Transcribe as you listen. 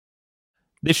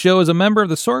This show is a member of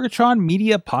the Sorgatron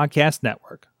Media Podcast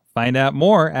Network. Find out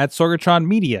more at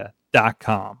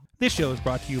sorgatronmedia.com. This show is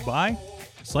brought to you by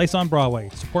Slice on Broadway,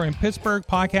 supporting Pittsburgh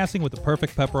podcasting with the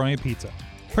perfect pepperoni pizza.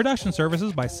 Production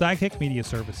services by Sidekick Media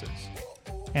Services.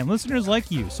 And listeners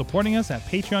like you, supporting us at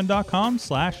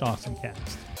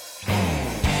patreon.com/awesomecast.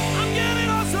 I'm getting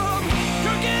awesome,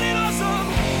 you're getting awesome,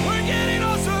 we're getting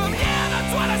awesome, yeah,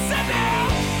 that's what I said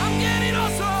now. I'm getting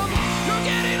awesome, you're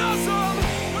getting awesome,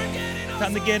 we're getting awesome.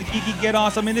 Time to get geeky, get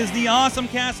awesome. It is the Awesome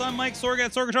Cast. I'm Mike Sorg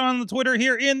at Sorgatron on the Twitter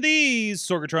here in the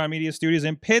Sorgatron Media Studios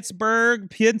in Pittsburgh,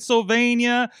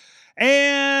 Pennsylvania.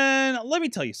 And let me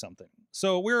tell you something.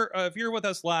 So we're if you're with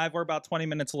us live, we're about 20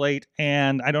 minutes late,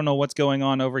 and I don't know what's going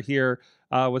on over here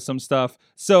with some stuff.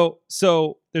 So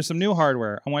there's some new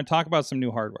hardware. I want to talk about some new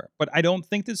hardware, but I don't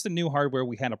think this is the new hardware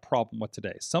we had a problem with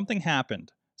today. Something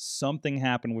happened. Something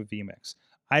happened with vMix.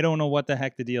 I don't know what the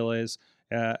heck the deal is.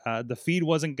 The feed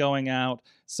wasn't going out.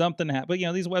 Something happened. But, you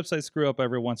know, these websites screw up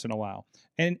every once in a while.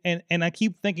 And I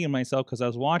keep thinking to myself, because I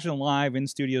was watching live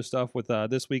in-studio stuff with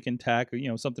This Week in Tech, you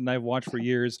know, something I've watched for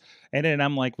years. And then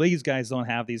I'm like, well, these guys don't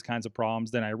have these kinds of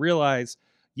problems. Then I realize,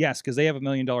 yes, because they have $1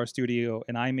 million studio,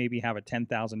 and I maybe have a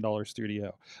 $10,000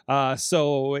 studio.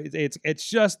 So it's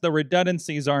just the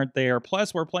redundancies aren't there.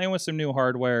 Plus, we're playing with some new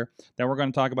hardware that we're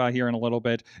going to talk about here in a little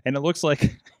bit. And it looks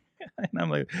like...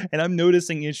 And I'm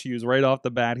noticing issues right off the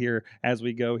bat here as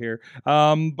we go here.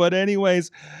 But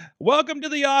anyways, welcome to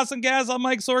the Awesome Cast. I'm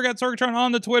Mike Sorg at Sorgatron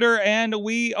on the Twitter, and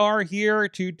we are here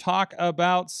to talk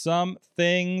about some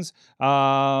things. We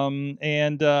are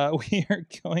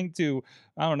going to,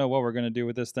 I don't know what we're going to do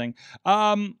with this thing.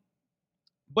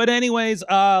 But anyways,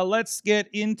 let's get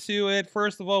into it.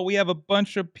 First of all, we have a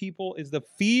bunch of people. Is the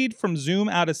feed from Zoom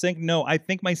out of sync? No, I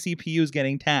think my CPU is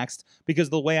getting taxed because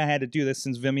of the way I had to do this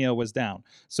since Vimeo was down.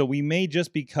 So we may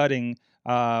just be cutting.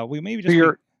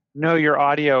 Your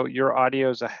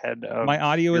audio's ahead of my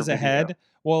audio is video. ahead.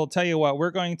 Well, I'll tell you what, we're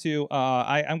going to,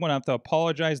 I'm going to have to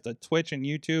apologize to Twitch and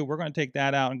YouTube. We're going to take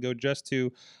that out and go just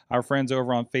to our friends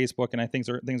over on Facebook, and I think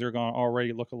things are going to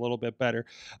already look a little bit better.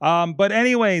 But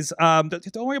anyways,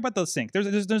 don't worry about the sync.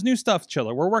 There's new stuff,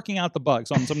 Chiller. We're working out the bugs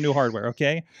on some new hardware,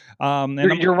 okay?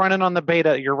 You're running on the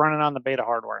beta. You're running on the beta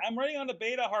hardware. I'm running on the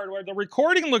beta hardware. The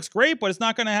recording looks great, but it's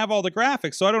not going to have all the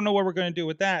graphics, so I don't know what we're going to do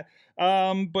with that.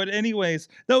 But anyways,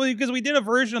 though, because we did a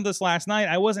version of this last night,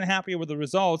 I wasn't happy with the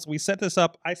results. We set this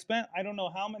up. I spent I don't know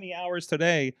how many hours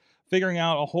today figuring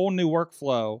out a whole new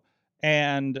workflow,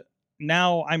 and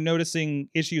now I'm noticing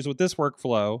issues with this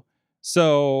workflow.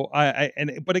 So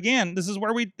but again, this is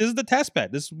the test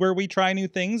bed. This is where we try new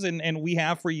things, and we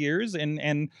have for years,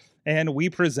 and we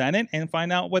present it and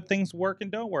find out what things work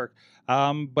and don't work.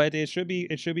 But it should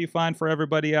be fine for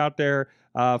everybody out there.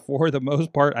 For the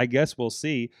most part, I guess we'll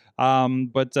see.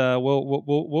 But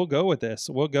we'll go with this.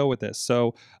 We'll go with this.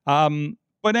 So,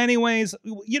 but anyways,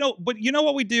 you know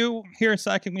what we do here at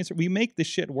Sidekick Media, we make the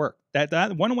shit work.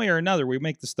 That one way or another, we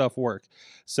make the stuff work.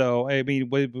 So, I mean,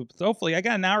 hopefully, I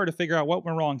got an hour to figure out what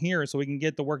went wrong here, so we can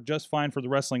get to work just fine for the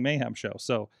Wrestling Mayhem show.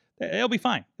 So, it'll be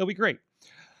fine. It'll be great.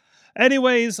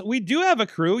 Anyways, we do have a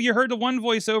crew. You heard the one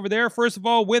voice over there. First of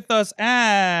all, with us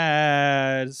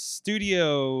at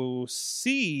Studio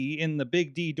C in the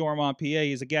Big D, Dormont, PA.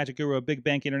 He's a gadget guru of Big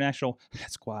Bank International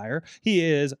Esquire. He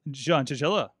is John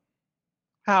Chichilla.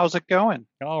 How's it going?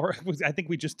 All right. I think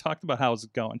we just talked about how's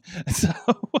it going. So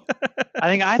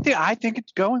I think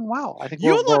it's going well. I think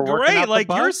you look great. Like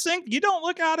your sync, you don't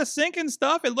look out of sync and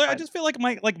stuff. I just feel like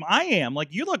I am. Like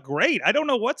you look great. I don't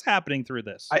know what's happening through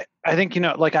this. I think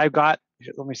like I've got.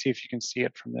 Let me see if you can see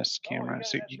it from this camera. Oh,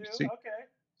 so you can see. Okay.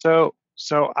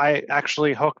 So I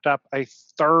actually hooked up a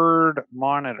third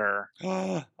monitor.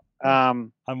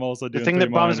 I'm also doing the thing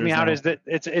that bums me out now. is that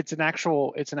it's an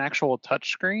actual touch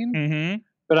screen. Mm-hmm.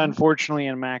 But unfortunately,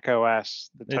 in Mac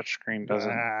OS, the touchscreen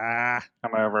doesn't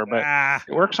come over. But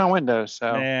it works on Windows.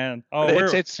 So man,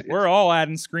 we're all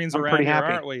adding screens around here,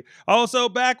 happy. aren't we? Also,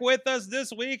 back with us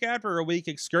this week after a week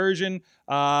excursion,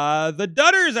 the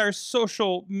Dutters, our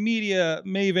social media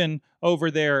maven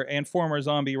over there, and former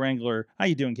zombie wrangler. How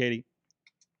you doing, Katie?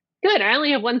 Good. I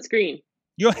only have one screen.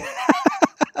 You.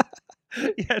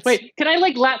 Yes. Wait, can I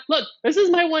look? This is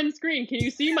my one screen. Can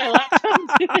you see my laptop?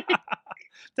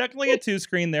 Technically a two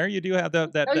screen there. You do have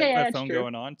that phone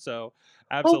going on, so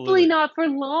absolutely. Hopefully not for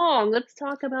long. Let's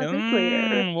talk about this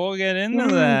later. We'll get into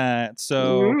that.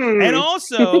 So, and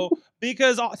also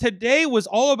because today was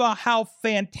all about how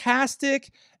fantastic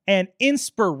and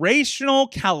inspirational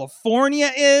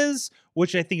California is,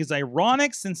 which I think is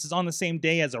ironic since it's on the same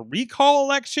day as a recall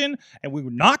election, and we were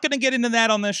not going to get into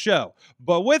that on this show.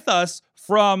 But with us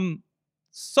from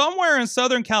somewhere in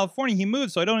Southern California. He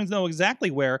moved, so I don't even know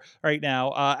exactly where right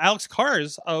now. Alex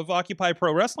Cars of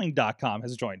OccupyProWrestling.com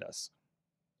has joined us.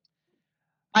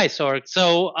 Hi, Sorg.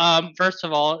 So, first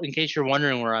of all, in case you're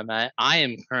wondering where I'm at, I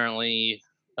am currently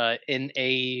in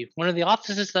one of the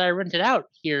offices that I rented out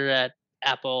here at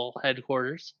Apple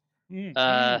headquarters.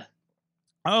 Right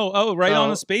on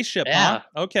the spaceship, yeah.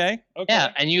 huh? Okay.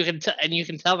 Yeah, and you can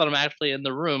tell that I'm actually in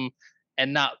the room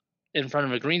and not in front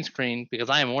of a green screen because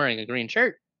I am wearing a green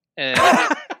shirt. And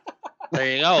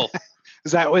there you go.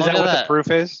 Is that what the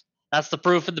proof is? That's the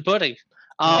proof of the pudding.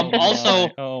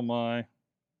 Oh my.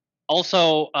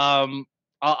 Also,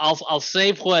 I'll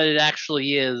save what it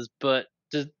actually is, but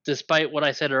despite what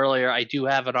I said earlier, I do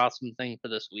have an awesome thing for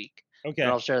this week. Okay.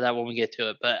 And I'll share that when we get to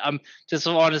it. But I'm just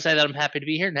wanted to say that I'm happy to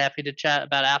be here and happy to chat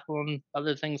about Apple and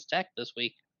other things tech this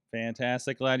week.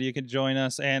 Fantastic. Glad you could join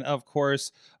us. And of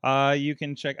course, you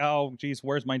can check. Oh, geez,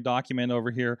 where's my document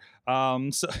over here?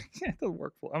 So the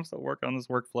workflow. I'm still working on this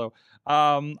workflow.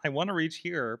 I want to reach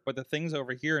here, but the thing's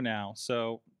over here now.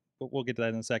 So we'll get to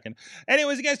that in a second.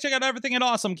 Anyways, you guys check out everything at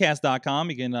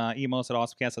awesomecast.com. You can email us at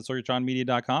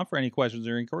awesomecast@sorgatronmedia.com for any questions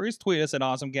or inquiries. Tweet us at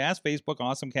awesomecast, Facebook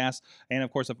awesomecast, and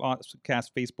of course, the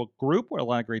Awesomecast Facebook group where a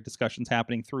lot of great discussions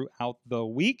happening throughout the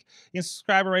week. You can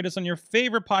subscribe and rate us on your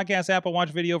favorite podcast app and watch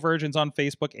video versions on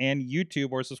Facebook and YouTube,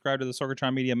 or subscribe to the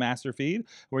Sorgatron Media Master Feed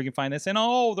where you can find this and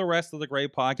all the rest of the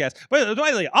great podcasts. But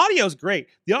by the way, audio is great.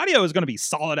 The audio is going to be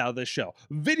solid out of this show.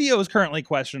 Video is currently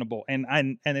questionable, and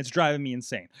it's driving me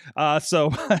insane.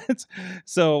 So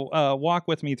walk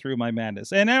with me through my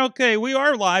madness. And okay, we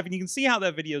are live, and you can see how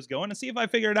that video is going, and see if I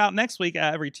figure it out next week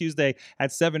every Tuesday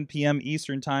at 7 p.m.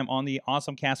 Eastern time on the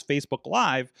Awesomecast Facebook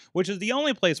Live, which is the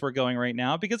only place we're going right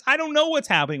now because I don't know what's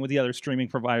happening with the other streaming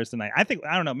providers tonight. I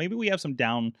don't know. Maybe we have some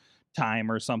downtime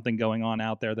or something going on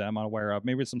out there that I'm unaware of.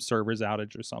 Maybe some servers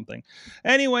outage or something.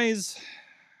 Anyways.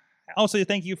 Also,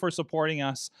 thank you for supporting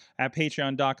us at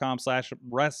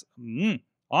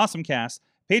patreon.com/awesomecast.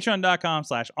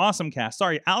 Patreon.com/awesomecast.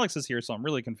 Sorry, Alex is here, so I'm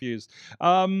really confused.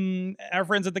 Our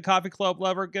friends at the Coffee Club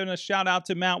Lever, giving a shout out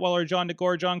to Matt Weller, John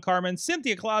DeGore, John Carmen,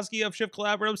 Cynthia Klosky of Shift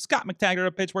Collaborative, Scott McTaggart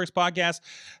of Pitchworks Podcast,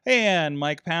 and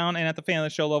Mike Pound. And at the fan of the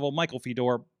show level, Michael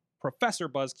Fedor, Professor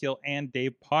Buzzkill, and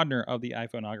Dave Podner of the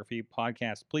iPhoneography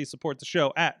Podcast. Please support the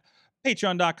show at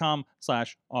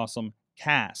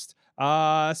patreon.com/awesomecast.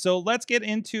 So let's get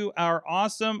into our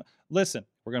awesome. Listen,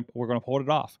 we're gonna hold it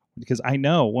off because I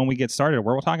know when we get started,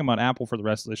 we're talking about Apple for the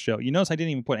rest of the show. You notice I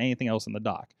didn't even put anything else in the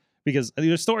doc because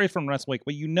there's stories from last week,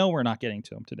 but we're not getting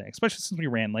to them today, especially since we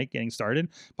ran late getting started.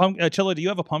 Chilla, do you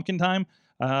have a pumpkin time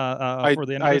for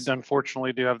the end of this? I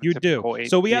unfortunately do have the you typical do.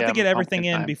 So we have to get everything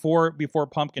in time. before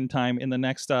pumpkin time in the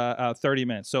next 30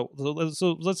 minutes. So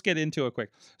let's get into it quick.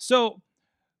 So.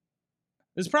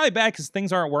 It's probably bad because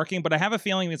things aren't working, but I have a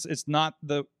feeling it's not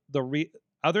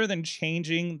other than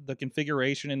changing the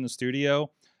configuration in the studio.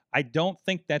 I don't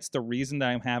think that's the reason that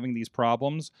I'm having these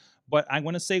problems. But I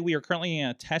want to say we are currently in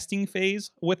a testing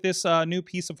phase with this new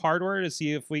piece of hardware to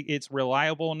see if it's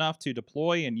reliable enough to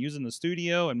deploy and use in the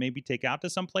studio and maybe take out to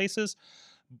some places.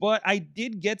 But I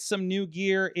did get some new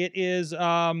gear. It is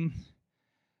and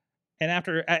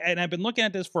I've been looking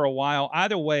at this for a while.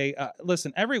 Either way,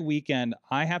 listen, every weekend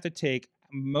I have to take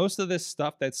most of this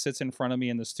stuff that sits in front of me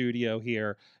in the studio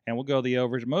here, and we'll go the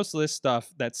overage. Most of this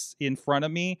stuff that's in front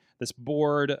of me, this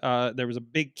board, there was a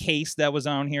big case that was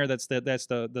on here. That's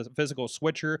the physical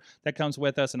switcher that comes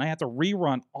with us, and I have to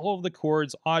rerun all of the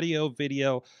cords, audio,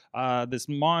 video, this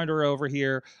monitor over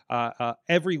here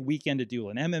every weekend to do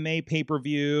an MMA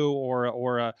pay-per-view or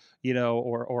a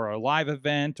live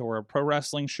event or a pro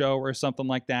wrestling show or something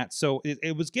like that. So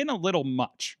it was getting a little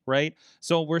much, right?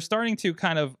 So we're starting to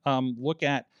kind of look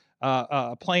at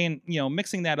playing,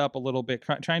 mixing that up a little bit,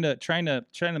 trying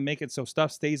to make it so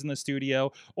stuff stays in the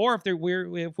studio, or if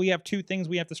we have two things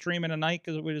we have to stream in a night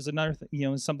because it is another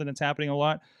something that's happening a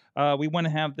lot. We want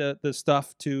to have the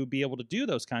stuff to be able to do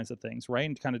those kinds of things, right,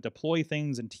 and kind of deploy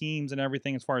things and teams and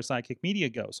everything as far as Sidekick Media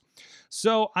goes.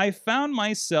 So I found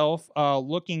myself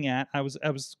looking at I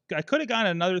could have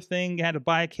gotten another thing, had to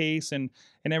buy a case and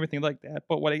everything like that,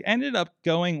 but what I ended up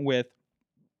going with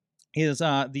is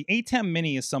the ATEM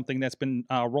Mini is something that's been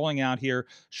rolling out here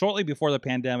shortly before the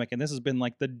pandemic, and this has been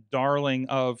like the darling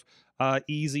of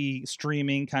easy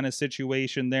streaming kind of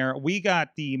situation there. We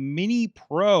got the Mini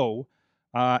Pro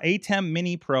ATEM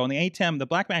Mini Pro, and the ATEM, the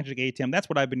Blackmagic ATEM, that's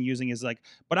what I've been using is like,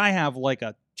 but I have like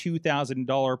a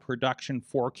 $2,000 production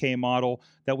 4K model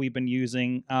that we've been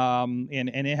using, and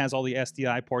it has all the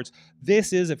SDI ports.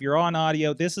 This is, if you're on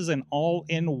audio, this is an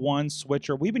all-in-one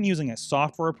switcher. We've been using a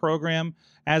software program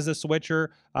as a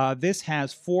switcher. This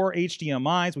has 4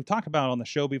 HDMIs. We've talked about it on the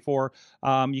show before.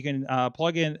 You can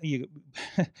plug in,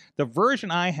 the version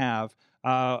I have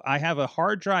a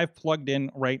hard drive plugged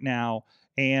in right now,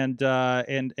 and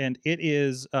it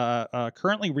is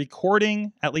currently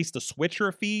recording at least the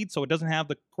switcher feed, so it doesn't have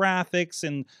the graphics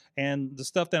and the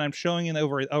stuff that I'm showing in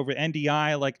over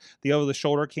NDI, like the over the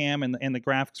shoulder cam and the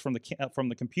graphics from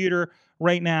the computer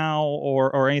right now,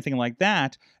 or anything like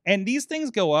that. And these things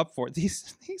go up for these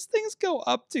things go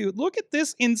up to, look at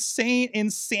this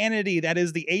insanity that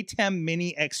is the ATEM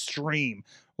Mini Extreme.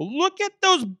 Look at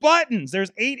those buttons.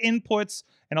 There's 8 inputs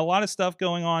and a lot of stuff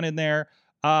going on in there.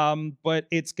 But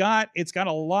it's got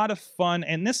a lot of fun,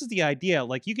 and this is the idea.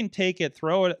 Like, you can take it,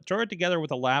 throw it together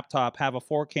with a laptop, have a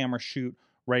 4-camera shoot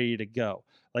ready to go.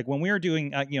 Like when we were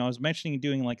doing, I was mentioning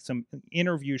doing like some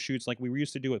interview shoots, like we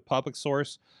used to do with Public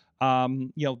Source.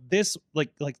 This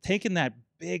like taking that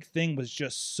big thing was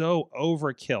just so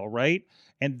overkill, right?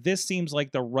 And this seems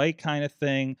like the right kind of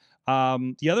thing.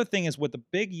 The other thing is with the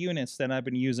big units that I've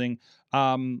been using,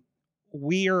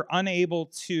 we are unable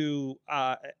to,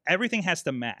 everything has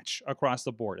to match across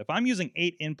the board. If I'm using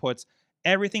 8 inputs,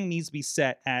 everything needs to be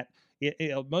set at,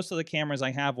 most of the cameras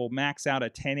I have will max out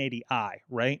at 1080i,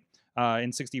 right?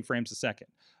 In 60 frames a second.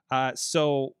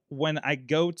 So when I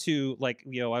go to I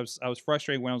was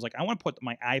frustrated when I was like, I want to put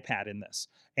my iPad in this,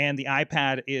 and the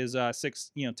iPad is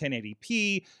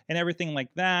 1080p and everything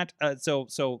like that. I'd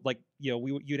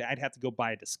have to go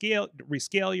buy a descaler,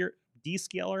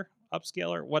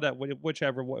 upscaler,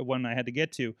 whichever one I had to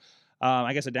get to.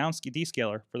 I guess a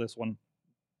descaler for this one,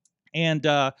 and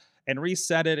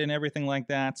reset it and everything like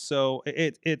that. So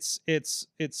it's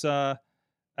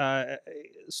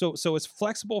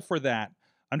flexible for that.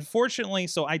 Unfortunately,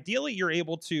 so ideally you're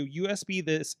able to USB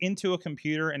this into a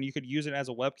computer and you could use it as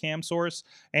a webcam source.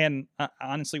 And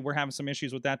honestly, we're having some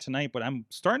issues with that tonight, but I'm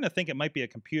starting to think it might be a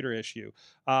computer issue,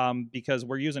 because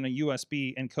we're using a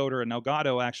USB encoder, an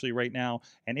Elgato actually right now,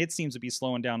 and it seems to be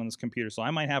slowing down on this computer. So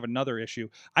I might have another issue.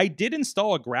 I did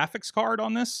install a graphics card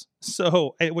on this,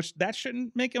 so which that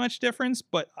shouldn't make much difference,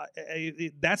 but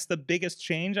that's the biggest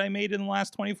change I made in the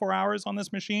last 24 hours on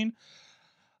this machine.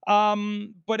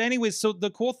 But anyways, so the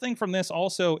cool thing from this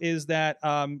also is that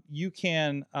you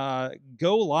can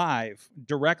go live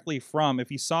directly from, if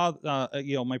you saw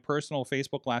my personal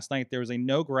Facebook last night, there was a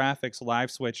no graphics live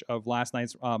switch of last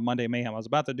night's Monday Mayhem. I was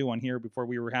about to do one here before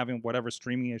we were having whatever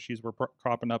streaming issues were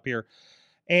cropping up here,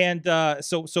 and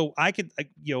so I could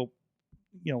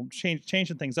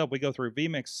changing things up. We go through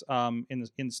vMix in the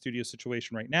studio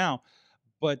situation right now,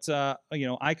 but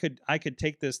I could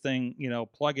take this thing,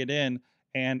 plug it in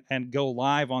and go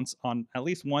live on at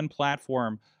least one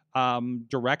platform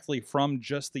directly from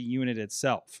just the unit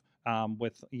itself.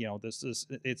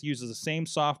 It uses the same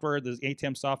software, the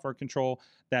ATEM software control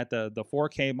that the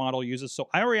 4K model uses. So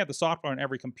I already have the software on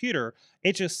every computer.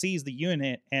 It just sees the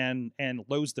unit and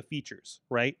loads the features,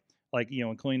 right? Like,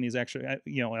 including these extra,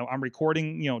 I'm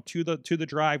recording, to the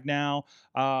drive now,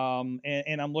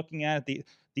 and I'm looking at the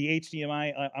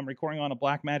HDMI. I'm recording on a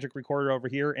Blackmagic recorder over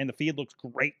here, and the feed looks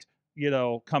great,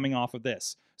 coming off of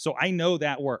this. So I know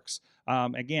that works.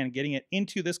 Again, getting it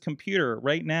into this computer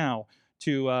right now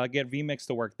to get vMix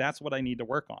to work, that's what I need to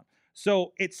work on.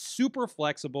 So it's super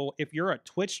flexible. If you're a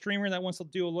Twitch streamer that wants to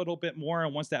do a little bit more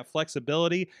and wants that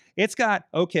flexibility, it's got,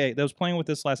 I was playing with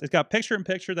this it's got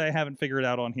picture-in-picture that I haven't figured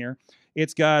out on here.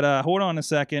 It's got, hold on a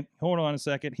second.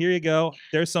 Here you go.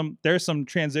 There's some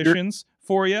transitions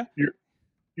for you.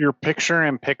 Your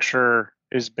picture-in-picture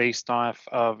is based off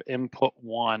of input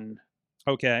 1.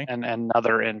 Okay. And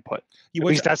another input. At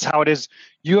least that's how it is.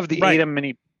 You have the ATEM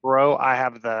Mini Pro. I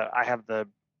have the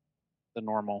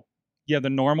normal. Yeah, the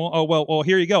normal. Oh well.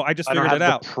 Here you go. I just figured it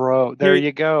out. Pro. There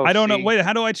you go. I don't know. Wait,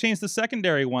 how do I change the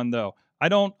secondary one though? I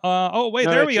don't.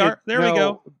 There we are. There we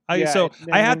go. I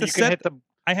have to set.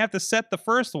 I have to set the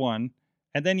first one,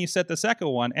 and then you set the second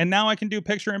one, and now I can do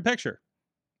picture-in-picture.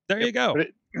 There you go.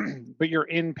 But your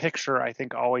in picture, I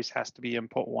think, always has to be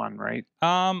input 1, right?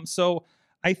 So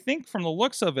I think from the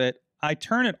looks of it, I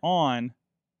turn it on.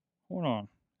 Hold on.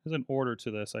 There's an order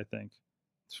to this, I think.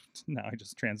 Now I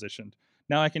just transitioned.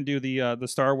 Now I can do the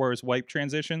Star Wars wipe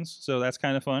transitions, so that's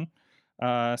kind of fun.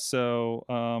 Yeah,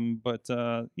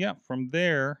 from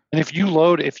there. And if you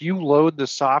load the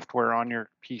software on your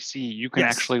PC, you can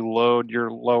actually load your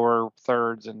lower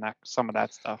thirds and some of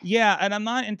that stuff. Yeah, and I'm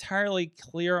not entirely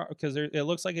clear because it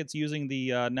looks like it's using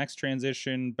the next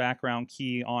transition background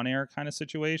key on air kind of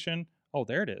situation. Oh,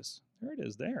 there it is. There it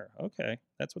is. There. Okay,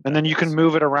 that's what. And then you can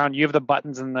move it around. You have the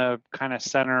buttons in the kind of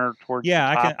center towards. Yeah,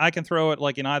 the top. I can throw it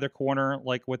like in either corner,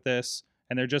 like with this,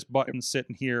 and they're just buttons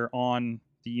sitting here on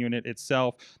the unit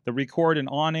itself. The record and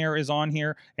on air is on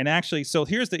here, and actually, so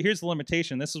here's the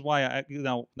limitation. This is why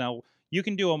now you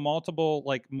can do a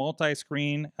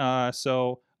multi-screen.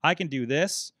 So I can do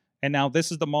this, and now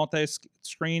this is the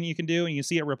multi-screen you can do, and you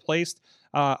see it replaced.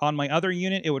 On my other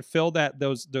unit, it would fill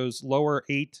those lower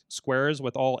 8 squares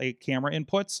with all 8 camera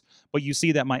inputs. But you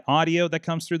see that my audio that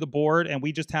comes through the board, and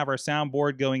we just have our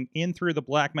soundboard going in through the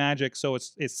Blackmagic, so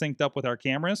it's synced up with our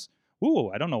cameras. Ooh,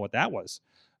 I don't know what that was.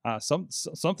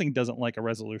 Something doesn't like a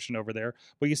resolution over there.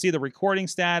 But you see the recording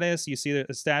status, you see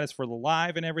the status for the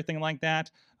live and everything like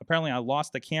that. Apparently, I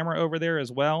lost the camera over there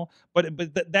as well. But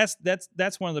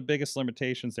that's one of the biggest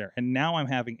limitations there. And now I'm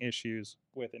having issues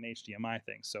with an HDMI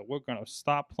thing. So we're going to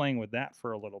stop playing with that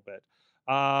for a little bit.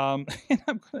 And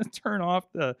I'm going to turn off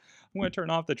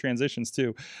the transitions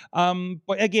too.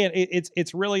 But again,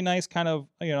 it's really nice, kind of,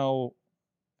 you know.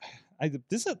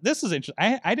 This is interesting.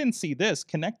 I didn't see this.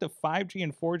 Connect to 5G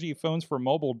and 4G phones for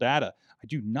mobile data. I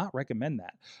do not recommend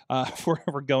that for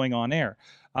going on air.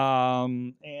 Yeah,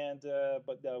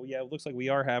 it looks like we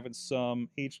are having some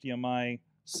HDMI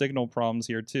signal problems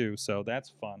here too. So that's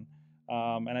fun.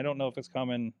 And I don't know if it's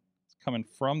coming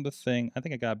from the thing. I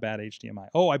think I got bad HDMI.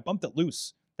 Oh, I bumped it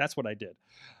loose. That's what I did.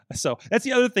 So that's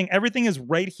the other thing. Everything is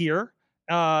right here.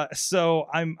 So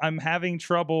I'm having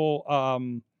trouble.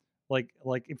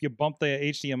 Like if you bump the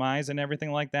HDMIs and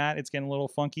everything like that, it's getting a little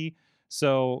funky.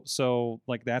 So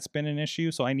like that's been an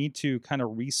issue. So I need to kind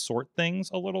of resort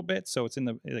things a little bit. So it's in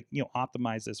the,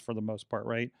 optimize this for the most part,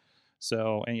 right?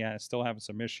 So, and yeah, still having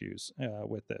some issues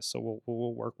with this. So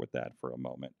we'll work with that for a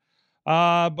moment.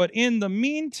 But in the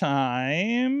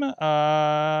meantime,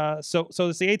 so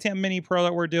it's the ATEM Mini Pro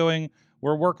that we're doing.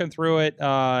 We're working through it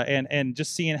and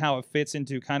just seeing how it fits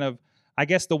into kind of, I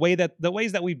guess, the ways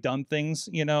that we've done things,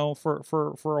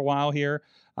 for a while here,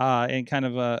 and kind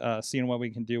of seeing what we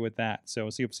can do with that. So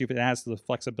see if it has the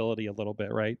flexibility a little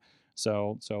bit, right?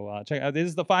 So check out. This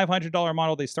is the $500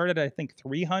 model. They started at, I think,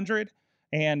 $300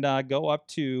 and go up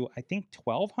to, I think,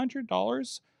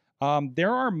 $1,200.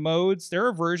 There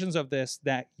are versions of this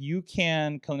that you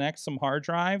can connect some hard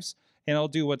drives, and it'll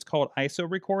do what's called ISO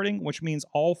recording, which means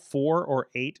all 4 or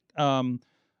 8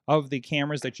 of the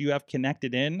cameras that you have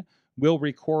connected in will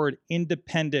record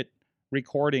independent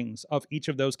recordings of each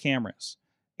of those cameras.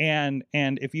 And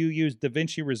if you use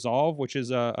DaVinci Resolve, which is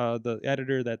the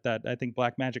editor that I think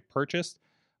Blackmagic purchased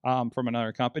from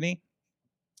another company,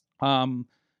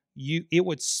 it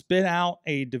would spit out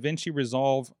a DaVinci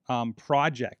Resolve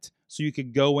project. So you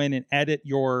could go in and edit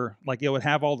it would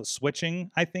have all the switching,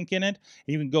 I think, in it.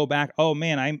 And you can go back, oh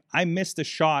man, I missed a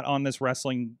shot on this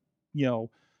wrestling,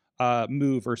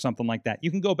 move or something like that.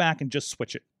 You can go back and just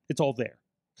switch it. It's all there,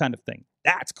 kind of thing.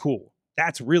 That's cool.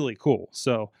 That's really cool.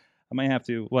 So I might have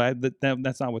to. Well,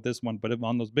 that's not with this one, but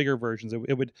on those bigger versions,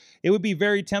 it would be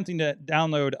very tempting to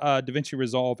download DaVinci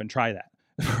Resolve and try that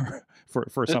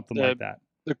for something like that.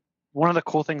 One of the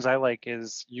cool things I like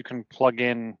is you can plug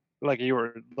in,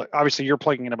 obviously you're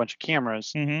plugging in a bunch of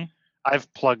cameras. Mm-hmm.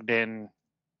 I've plugged in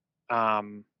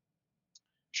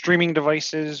streaming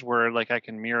devices where I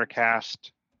can mirrorcast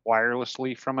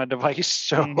wirelessly from a device.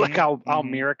 So I'll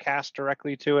mirrorcast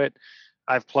directly to it.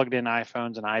 I've plugged in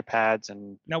iPhones and iPads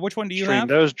and now which one do you stream have?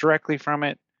 Those directly from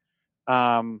it.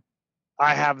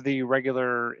 I have the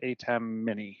regular ATEM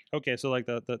Mini. Okay, so like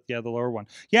the lower one.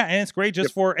 Yeah, and it's great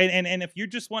just for and if you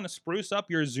just want to spruce up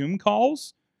your Zoom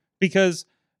calls, because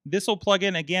this will plug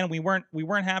in. Again, we weren't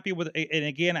happy with it, and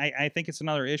again, I think it's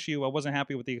another issue. I wasn't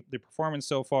happy with the performance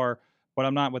so far, but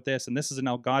I'm not with this. And this is an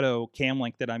Elgato Cam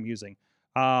Link that I'm using.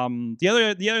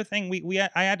 The other thing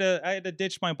I had to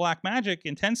ditch my Blackmagic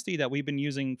Intensity that we've been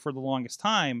using for the longest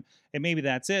time, and maybe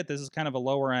that's it. This is kind of a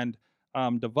lower end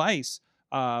device.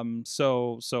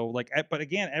 But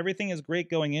again, everything is great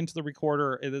going into the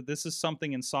recorder. This is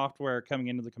something in software coming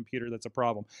into the computer that's a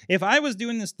problem. If I was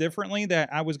doing this differently, that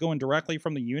I was going directly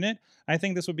from the unit, I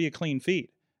think this would be a clean feed.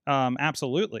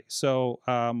 Absolutely. So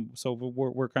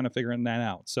we're kind of figuring that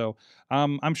out. So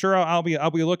I'm sure I'll be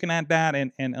looking at that,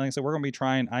 and like I said, we're going to be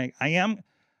trying.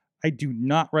 I do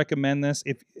not recommend this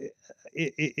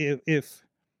if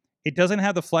It doesn't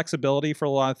have the flexibility for a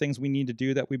lot of things we need to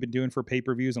do that we've been doing for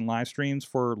pay-per-views and live streams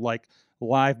for like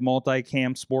live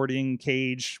multi-cam sporting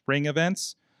cage ring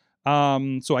events.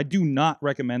 So I do not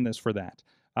recommend this for that.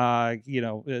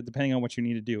 Depending on what you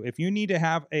need to do. If you need to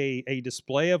have a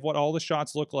display of what all the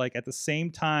shots look like at the same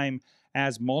time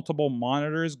as multiple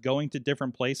monitors going to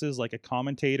different places, like a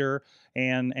commentator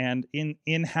and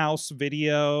in-house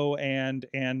video and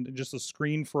just a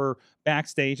screen for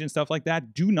backstage and stuff like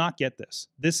that, do not get this.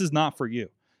 This is not for you.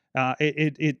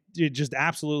 It just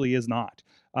absolutely is not.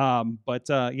 And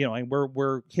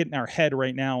we're hitting our head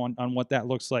right now on what that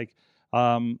looks like.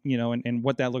 And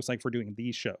what that looks like for doing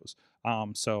these shows.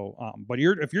 But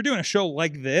if you're doing a show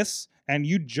like this and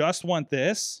you just want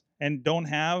this and don't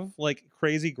have like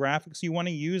crazy graphics you want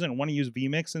to use and want to use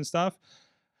vMix and stuff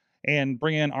and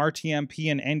bring in RTMP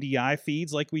and NDI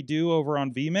feeds like we do over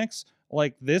on vMix,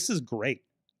 like this is great.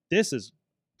 This is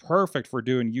perfect for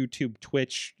doing YouTube,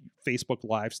 Twitch, Facebook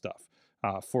Live stuff.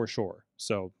 For sure.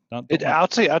 So I'll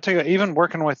tell you, even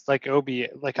working with like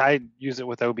like I use it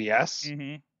with OBS.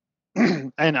 Mm-hmm.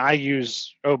 And I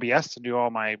use OBS to do all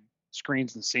my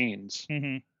screens and scenes,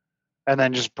 mm-hmm. and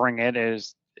then just bring it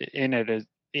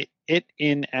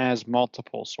in as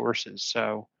multiple sources.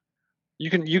 So you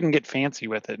can get fancy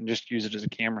with it and just use it as a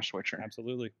camera switcher.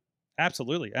 Absolutely.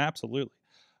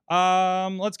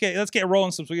 Let's get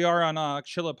rolling since we are on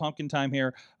Chilla Pumpkin time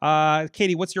here.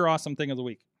 Katie, what's your awesome thing of the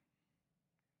week?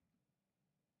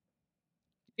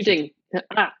 Yes.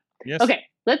 Okay,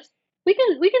 we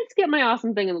can skip my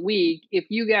awesome thing of the week if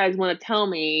you guys want to tell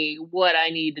me what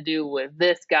I need to do with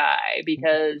this guy,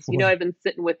 because I've been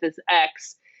sitting with this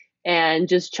X and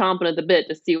just chomping at the bit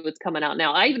to see what's coming out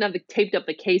now. I even have taped up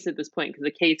the case at this point because the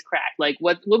case cracked. Like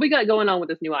what we got going on with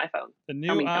this new iPhone? The new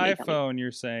iPhone,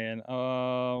 you're saying?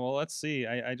 Well, let's see.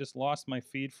 I just lost my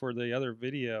feed for the other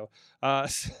video.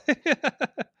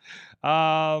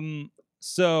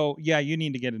 So yeah, you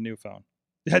need to get a new phone.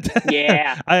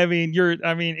 Yeah.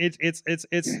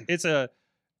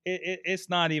 It's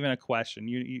not even a question.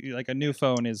 You like a new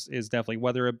phone is definitely,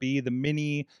 whether it be the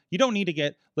mini. You don't need to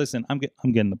get. Listen, I'm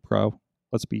getting the Pro.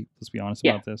 Let's be honest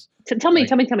about this. Tell me.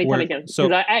 So I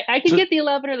can get the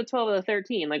 11 or the 12 or the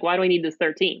 13. Like, why do I need this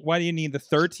 13? Why do you need the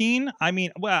 13? I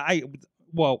mean, I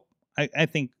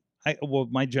think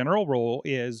my general rule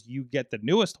is you get the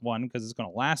newest one because it's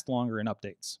going to last longer in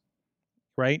updates,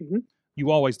 right? Mm-hmm. You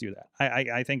always do that.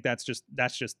 I think that's just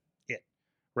it,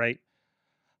 right?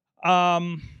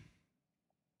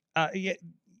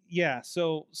 Yeah.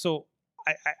 So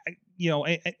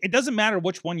it doesn't matter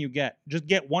which one you get. Just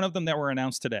get one of them that were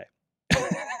announced today.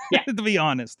 Yeah. To be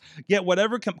honest, get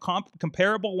whatever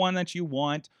comparable one that you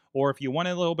want, or if you want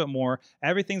a little bit more,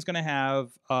 everything's going to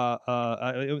have.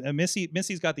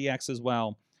 Missy's got the X as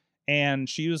well, and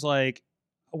she was like,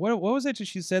 "What was it?"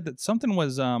 She said that something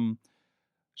was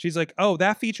She's like, "Oh,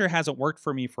 that feature hasn't worked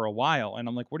for me for a while," and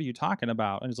I'm like, "What are you talking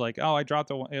about?" And it's like, "Oh, I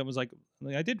dropped it." It was like,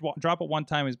 I did drop it one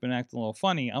time. It's been acting a little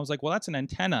funny. I was like, "Well, that's an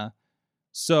antenna,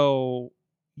 so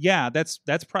yeah, that's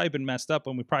probably been messed up,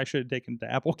 and we probably should have taken it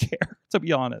to Apple Care, to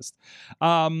be honest."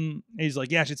 He's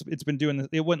like, "Yeah, it's been doing this.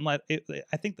 It wouldn't let it.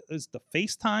 I think it was the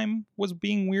FaceTime was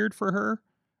being weird for her.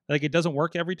 Like, it doesn't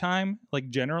work every time, like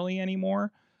generally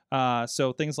anymore.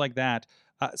 So things like that.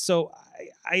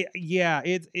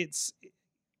 It's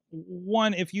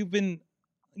one, if you've been,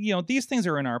 these things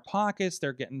are in our pockets,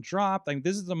 they're getting dropped. I mean,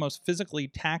 this is the most physically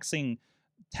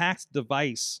taxed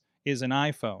device is an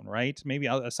iPhone, right? Maybe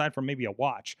aside from maybe a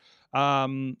watch.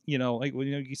 You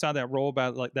saw that roll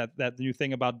about like that new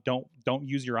thing about don't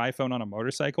use your iPhone on a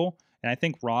motorcycle. And I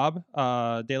think Rob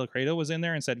De La Credo was in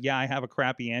there and said, "Yeah, I have a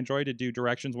crappy Android to do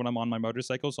directions when I'm on my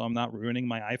motorcycle, so I'm not ruining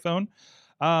my iPhone."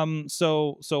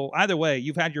 So either way,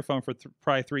 you've had your phone for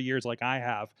probably 3 years, like I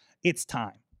have. It's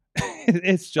time.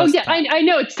 It's just. I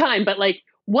know it's time, but like,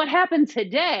 what happened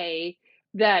today?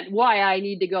 Why I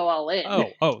need to go all in.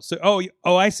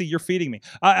 I see. You're feeding me.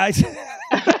 It's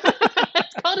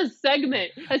called a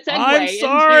segment. A segue. I'm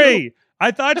sorry.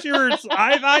 I thought you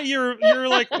were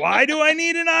like, why do I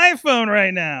need an iPhone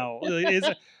right now?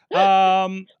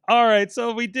 All right.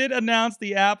 So we did announce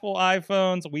the Apple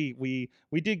iPhones. We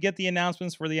did get the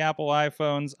announcements for the Apple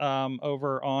iPhones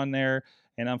over on there.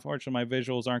 And unfortunately, my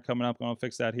visuals aren't coming up. I'm going to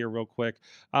fix that here real quick.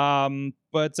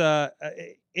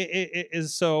 It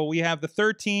is, so we have the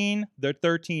 13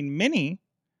 mini,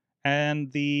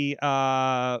 and the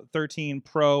 13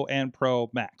 Pro and Pro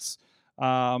Max. The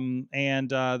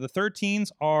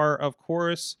 13s are, of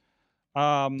course,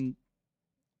 I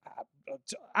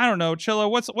don't know, Chilla.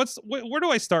 Where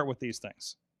do I start with these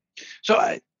things?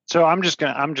 So I'm just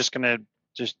gonna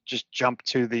just jump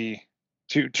to the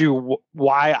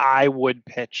why I would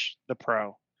pitch the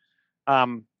Pro.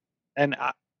 And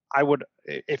I would,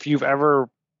 if you've ever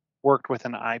worked with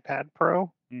an iPad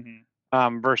Pro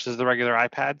versus the regular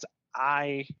iPads,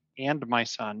 I and my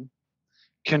son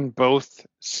can both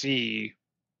see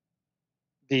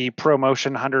the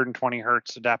ProMotion 120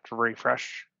 hertz adaptive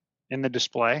refresh in the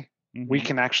display. We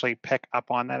can actually pick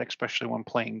up on that, especially when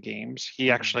playing games. He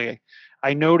actually,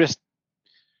 I noticed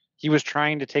he was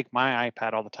trying to take my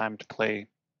iPad all the time to play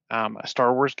a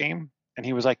Star Wars game. And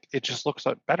he was like, it just looks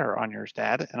better on yours,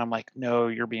 Dad. And I'm like, no,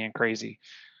 you're being crazy.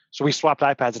 So we swapped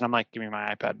iPads and I'm like, give me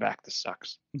my iPad back. This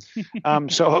sucks.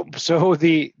 So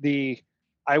the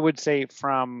I would say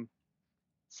from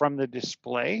the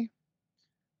display,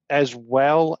 as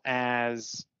well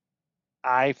as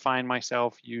I find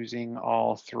myself using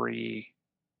all three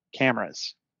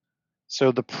cameras.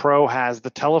 So the Pro has the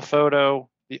telephoto,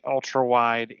 the ultra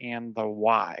wide, and the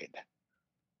wide.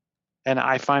 And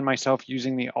I find myself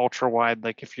using the ultra wide.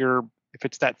 Like if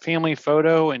it's that family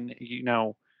photo and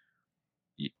you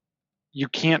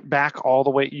can't back all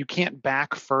the way, you can't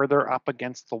back further up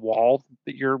against the wall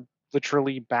that you're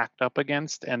literally backed up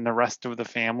against, and the rest of the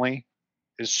family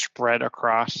is spread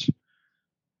across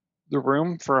the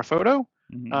room for a photo.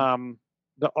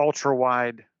 The ultra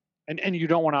wide, and you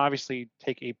don't want to obviously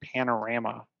take a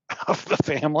panorama of the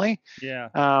family. Yeah.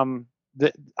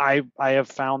 That I have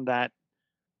found that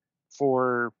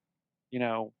for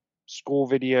school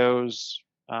videos,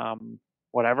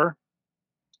 whatever,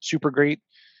 super great.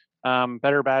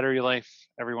 Better battery life.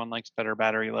 Everyone likes better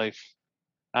battery life.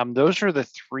 Those are the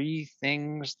three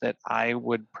things that I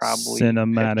would probably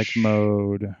cinematic pitch.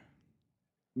 mode.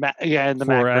 And the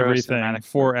for macro everything. cinematic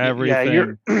For mode.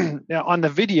 everything. Yeah, on the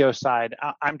video side,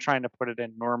 I'm trying to put it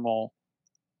in normal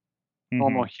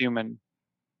human,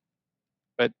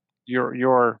 but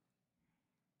you're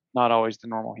not always the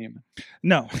normal human.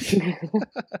 No.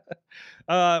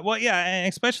 Well, yeah, and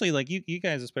especially like you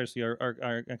guys especially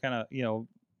are kind of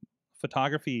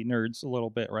photography nerds a little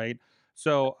bit, right?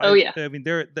 So I mean,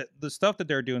 the stuff that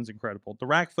they're doing is incredible. The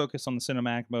rack focus on the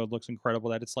cinematic mode looks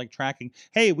incredible. That it's like tracking.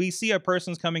 Hey, we see a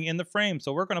person's coming in the frame,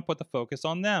 so we're going to put the focus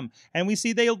on them, and we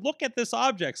see they look at this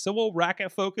object, so we'll rack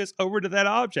it focus over to that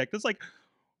object. It's like,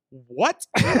 what?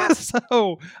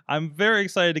 So I'm very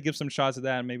excited to give some shots of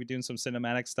that and maybe doing some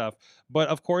cinematic stuff. But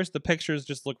of course, the pictures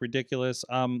just look ridiculous.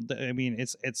 I mean,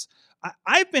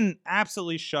 I've been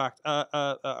absolutely shocked.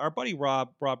 Our buddy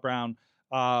Rob Brown,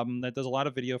 that does a lot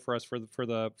of video for us for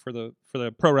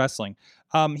the pro wrestling.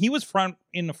 He was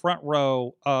in the front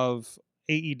row of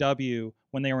AEW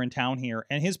when they were in town here,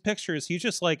 and his pictures, he's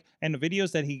just like, and the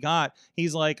videos that he got,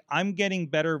 he's like, I'm getting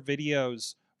better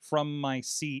videos from my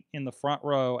seat in the front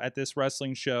row at this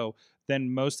wrestling show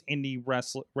than most indie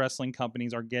wrestling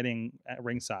companies are getting at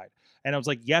ringside. And I was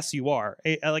like, yes, you are.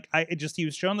 He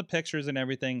was showing the pictures and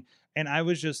everything, and I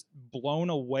was just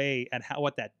blown away at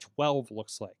what that 12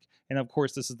 looks like. And of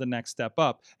course, this is the next step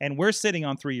up. And we're sitting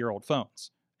on 3-year-old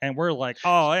phones. And we're like,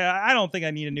 oh, I don't think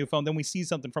I need a new phone. Then we see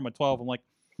something from a 12. I'm like,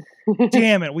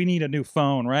 damn it, we need a new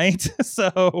phone, right?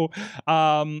 So,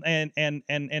 and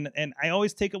I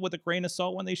always take it with a grain of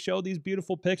salt when they show these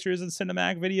beautiful pictures and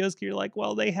cinematic videos. You're like,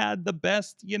 well, they had the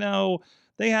best,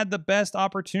 they had the best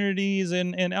opportunities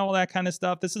and all that kind of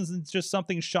stuff. This isn't just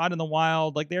something shot in the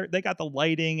wild. Like they got the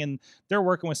lighting and they're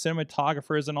working with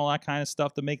cinematographers and all that kind of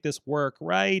stuff to make this work,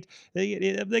 right?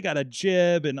 They got a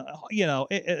jib and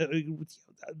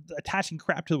attaching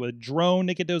crap to a drone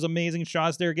to get those amazing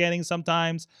shots they're getting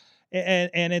sometimes.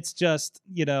 And it's just,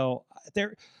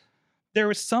 there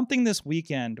was something this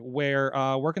weekend where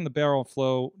working the Barrel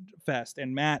Flow Fest,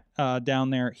 and Matt down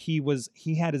there, he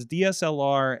had his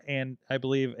DSLR and I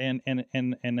believe and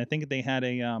I think they had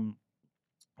a I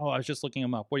was just looking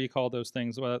them up. What do you call those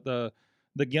things? The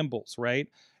gimbals, right?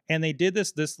 And they did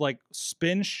this like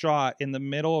spin shot in the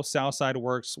middle of Southside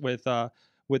Works with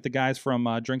the guys from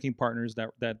Drinking Partners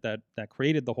that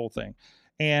created the whole thing.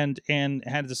 And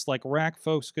had this like rack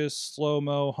focus,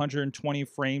 slow-mo, 120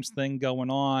 frames thing going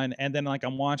on. And then like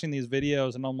I'm watching these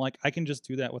videos and I'm like, I can just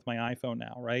do that with my iPhone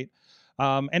now, right?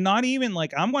 And not even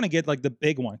like, I'm going to get like the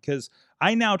big one, because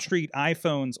I now treat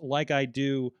iPhones like I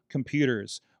do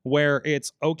computers, where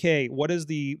it's, okay, what is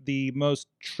the most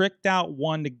tricked out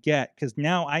one to get? Because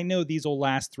now I know these will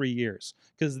last 3 years.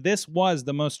 Because this was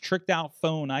the most tricked out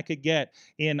phone I could get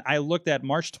I looked at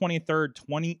March 23rd,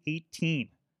 2018.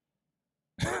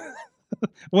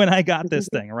 When I got this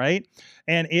thing, right?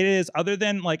 And it is, other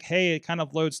than like, hey, it kind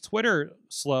of loads Twitter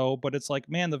slow, but it's like,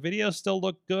 man, the videos still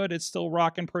look good. It's still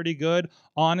rocking pretty good.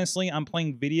 Honestly, I'm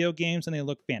playing video games and they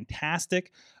look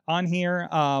fantastic on here.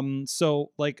 So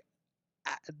like,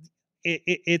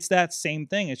 it's that same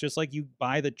thing. It's just like you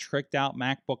buy the tricked out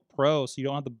MacBook Pro, so you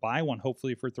don't have to buy one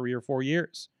hopefully for 3 or 4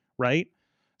 years, right?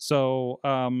 So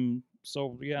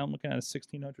so yeah, I'm looking at a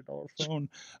 $1,600 phone.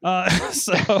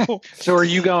 So So are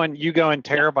you going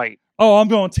terabyte? oh, I'm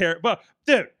going but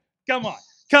dude, come on.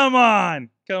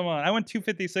 I went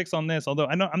 256 on this, although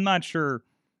I'm not sure.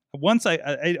 Once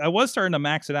I was starting to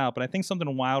max it out, but I think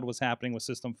something wild was happening with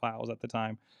system files at the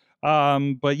time.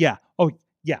 But yeah,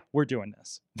 yeah, we're doing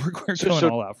this. We're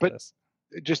going all out for this.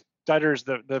 Just stutters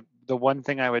the one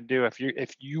thing I would do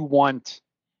if you want,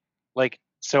 like,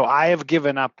 so I have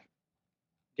given up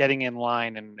getting in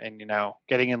line and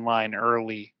getting in line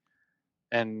early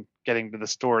and getting to the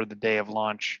store the day of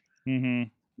launch. Mm-hmm.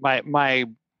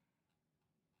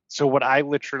 So what I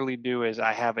literally do is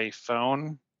I have a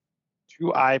phone,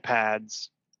 2 iPads,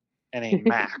 and a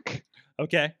Mac.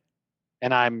 Okay.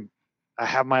 And I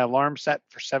have my alarm set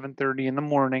for 7:30 in the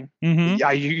morning. Mm-hmm.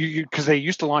 Yeah, you because they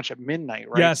used to launch at midnight,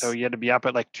 right? Yes. So you had to be up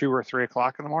at like 2 or 3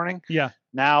 o'clock in the morning. Yeah.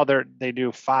 Now they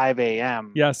do 5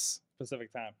 a.m. Yes.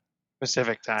 Pacific time.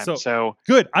 So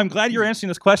good. I'm glad you're answering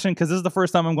this question because this is the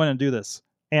first time I'm going to do this,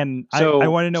 and I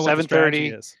want to know what the strategy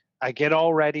is. I get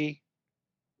all ready.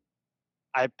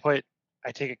 I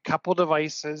take a couple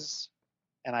devices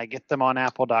and I get them on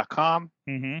Apple.com.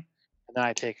 Mm-hmm. And then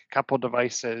I take a couple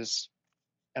devices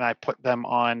and I put them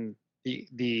on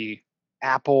the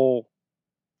Apple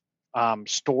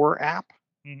Store app.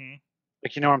 Mm-hmm.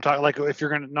 Like, you know what I'm talking, like if you're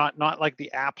gonna not like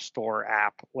the App Store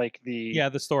app, like the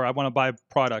store. I want to buy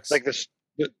products. Like the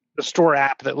store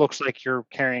app that looks like you're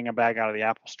carrying a bag out of the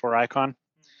Apple Store icon.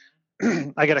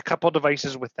 I get a couple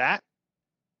devices with that,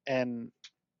 and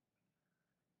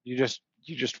you just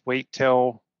wait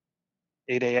till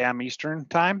 8 a.m. Eastern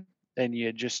time, and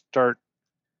you just start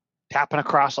tapping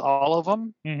across all of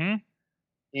them. Mm-hmm.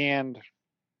 And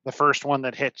the first one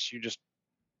that hits, you just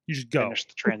go finish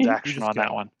the transaction on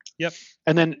that one. Yep.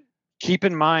 And then keep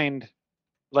in mind,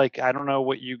 like, I don't know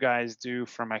what you guys do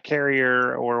from a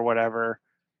carrier or whatever.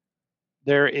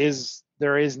 There is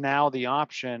now the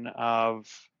option of,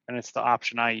 and it's the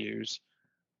option I use.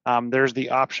 There's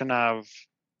the option of,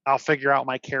 I'll figure out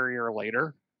my carrier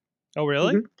later. Oh,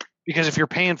 really? Mm-hmm. Because if you're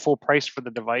paying full price for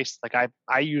the device, like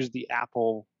I use the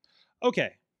Apple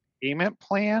payment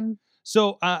plan.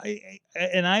 So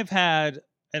and I've had,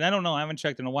 and I don't know, I haven't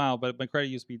checked in a while, but my credit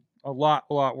used to be a lot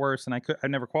worse, and I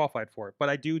never qualified for it. But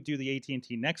I do the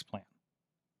AT&T Next plan.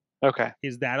 Okay.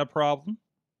 Is that a problem?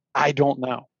 I don't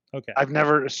know. Okay.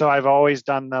 I've always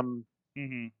done them.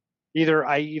 Mm-hmm.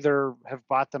 Either have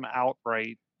bought them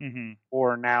outright, mm-hmm.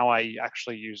 or now I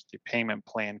actually use the payment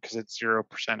plan because it's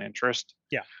 0% interest.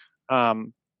 Yeah.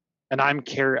 And I'm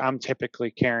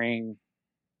typically carrying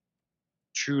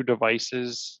 2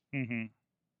 devices mm-hmm.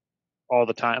 all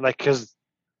the time, like, because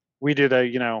we do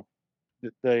the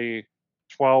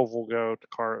 12 will go to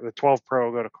the 12 Pro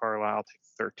will go to Carlisle, take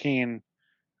 13,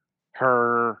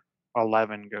 her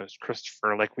 11 goes to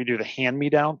Christopher. Like, we do the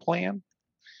hand-me-down plan.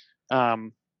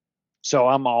 So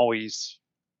I'm always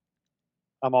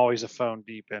a phone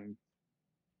deep in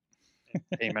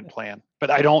payment plan,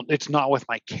 but it's not with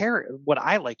my carrier. What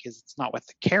I like is it's not with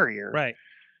the carrier. Right.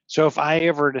 So if I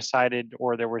ever decided,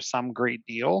 or there was some great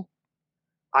deal,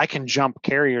 I can jump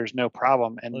carriers, no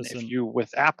problem. And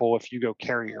with Apple, if you go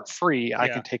carrier free, I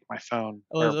can take my phone.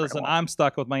 Listen, I'm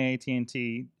stuck with my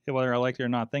AT&T, whether I like it or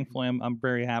not. Thankfully, I'm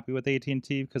very happy with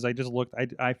AT&T because I just looked.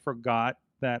 I forgot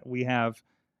that we have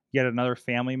yet another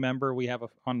family member we have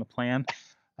on the plan.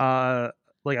 I'm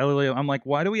like,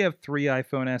 why do we have 3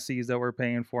 iPhone SEs that we're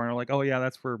paying for? And they're like, oh yeah,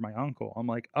 that's for my uncle. I'm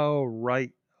like, oh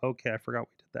right, okay, I forgot we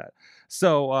did that.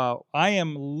 So I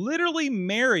am literally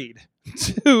married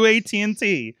to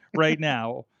AT&T right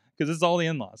now because it's all the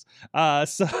in-laws.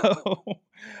 So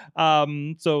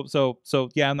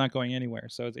yeah, I'm not going anywhere.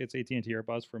 So it's AT&T or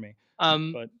Buzz for me.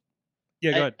 But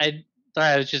yeah, go ahead.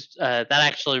 I was just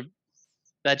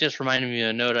that just reminded me of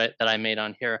a note that I made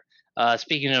on here.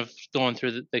 Speaking of going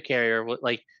through the carrier,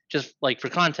 just for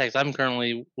context, I'm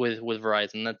currently with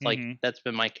Verizon. That's mm-hmm. that's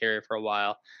been my carrier for a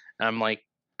while. And I'm like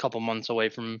a couple months away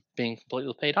from being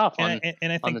completely paid off on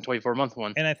the 24-month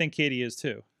one. And I think Katie is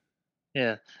too.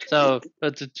 Yeah. So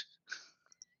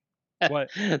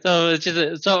what? So it's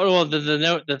just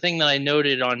the thing that I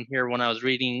noted on here when I was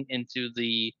reading into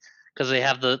because they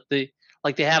have they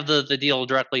have the deal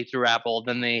directly through Apple,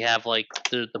 then they have like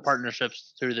the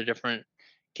partnerships through the different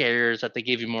carriers that they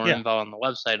give you more info on the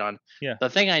website on. Yeah. The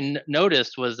thing I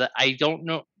noticed was that I don't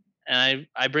know, and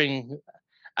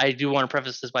I do want to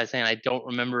preface this by saying I don't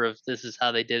remember if this is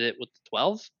how they did it with the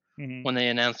 12 mm-hmm. when they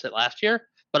announced it last year,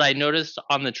 but I noticed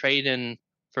on the trade-in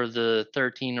for the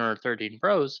 13 or 13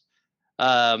 Pros,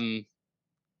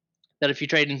 that if you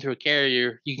trade in through a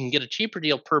carrier, you can get a cheaper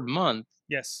deal per month,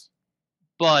 Yes.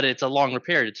 but it's a longer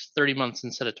period. It's 30 months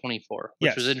instead of 24,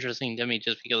 which was Yes. interesting to me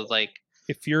just because like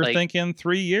If you're Like- thinking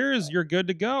 3 years, you're good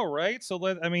to go, right? So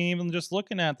even just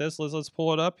looking at this, let's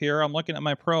pull it up here. I'm looking at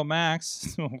my Pro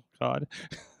Max. Oh God.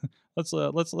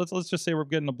 let's just say we're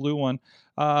getting a blue one.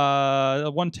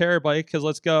 1 terabyte, because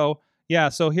let's go. Yeah,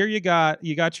 so here you got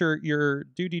your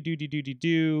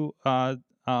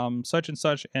such and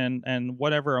such and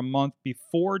whatever a month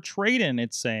before trade-in,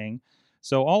 it's saying.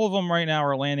 So all of them right now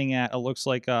are landing at, it looks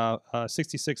like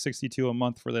 66.62 a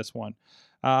month for this one.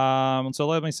 So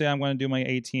let me say I'm going to do my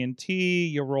AT&T.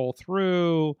 You roll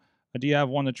through. Do you have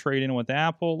one to trade in with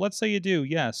Apple? Let's say you do.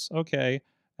 Yes. Okay.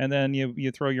 And then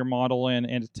you throw your model in,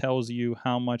 and it tells you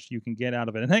how much you can get out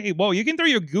of it. And hey, whoa, you can throw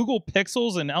your Google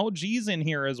Pixels and LGs in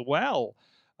here as well.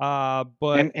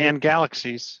 But and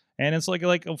Galaxies. and it's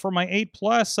like for my 8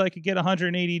 Plus, I could get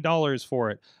 $180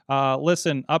 for it.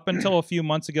 Listen, up until a few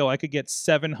months ago, I could get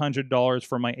 $700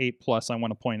 for my 8 Plus. I want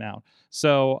to point out.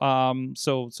 So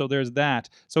so there's that.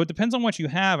 So it depends on what you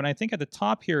have, and I think at the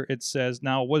top here it says,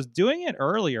 now it was doing it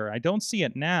earlier. I don't see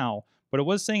it now, but it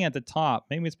was saying at the top.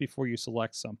 Maybe it's before you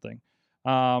select something.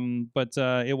 But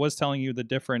it was telling you the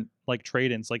different like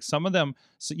trade-ins. Like some of them,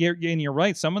 so you're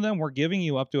right. Some of them were giving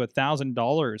you up to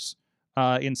 $1,000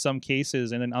 in some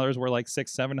cases, and then others were like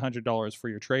 $600-$700 for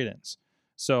your trade-ins.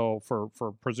 So for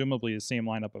presumably the same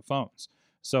lineup of phones.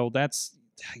 So that's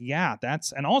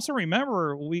and also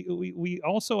remember we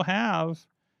also have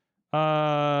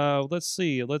let's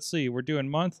see, we're doing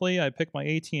monthly. I picked my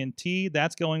AT&T.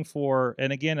 That's going for,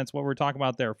 and again, that's what we're talking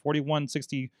about there,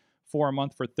 $41.64 a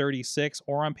month for 36,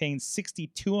 or I'm paying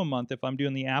 $62 a month if I'm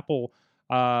doing the Apple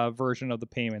version of the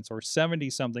payments, or 70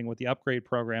 something with the upgrade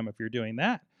program if you're doing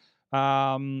that.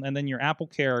 And then your Apple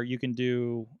Care, you can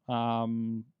do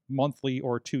monthly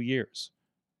or 2 years.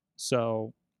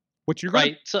 So what you're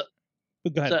right. So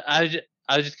go ahead. So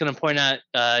I was just going to point out,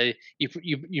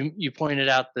 you pointed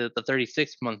out the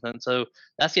 36 month, and so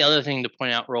that's the other thing to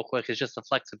point out real quick is just the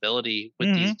flexibility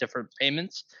with these different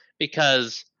payments,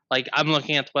 because like I'm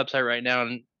looking at the website right now,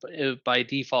 and by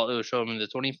default it was showing me the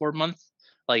 24 month,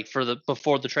 like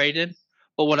before the trade in.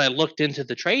 But when I looked into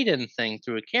the trade in thing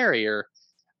through a carrier,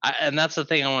 and that's the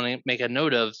thing I want to make a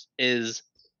note of, is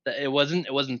that it wasn't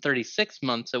 36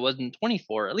 months, it wasn't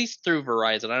 24, at least through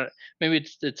Verizon. Maybe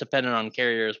it's dependent on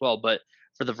carrier as well, but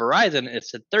for the Verizon it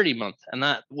said 30 month, and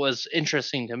that was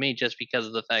interesting to me just because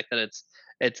of the fact that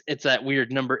it's that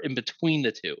weird number in between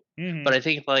the two. But I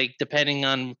think like depending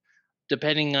on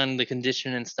the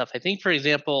condition and stuff, I think for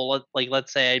example,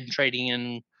 let's say I trade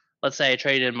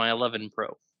in my 11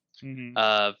 Pro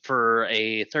for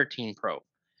a 13 Pro,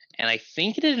 and I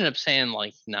think it ended up saying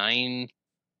like $9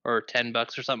 or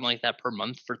 $10 or something like that per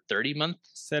month for 30 months.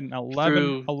 Said an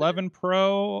 11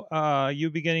 Pro,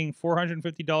 you'd be getting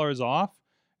 $450 off,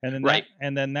 and then right,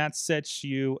 and then that sets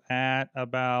you at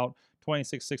about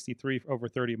 $26.63 over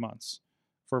 30 months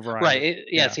for Verizon.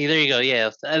 Right. See, there you go. Yeah,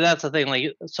 and that's the thing.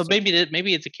 Like, so maybe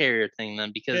it's a carrier thing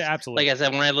then, because absolutely. Like I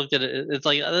said, when I looked at it, it's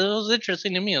like it was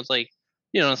interesting to me. It's like,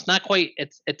 it's not quite.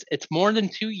 It's more than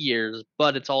 2 years,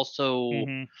 but it's also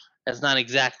it's not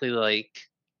exactly like.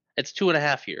 It's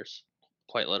 2.5 years,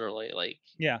 quite literally. Like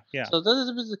yeah. So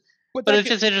but it's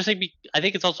just interesting. I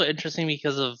think it's also interesting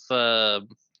because of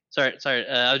sorry.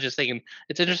 I was just thinking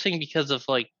it's interesting because of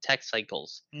like tech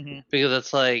cycles, because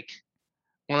it's like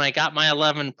when I got my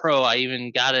 11 Pro, I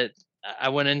even got it. I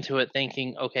went into it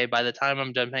thinking, okay, by the time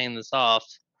I'm done paying this off,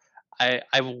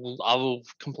 I will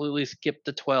completely skip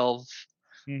the 12.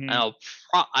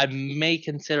 I may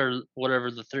consider whatever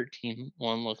the 13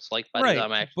 one looks like by the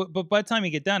time but by the time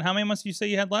you get done, how many months do you say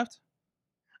you had left?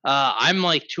 I'm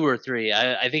like 2 or 3.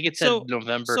 I think it said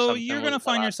November. So you're gonna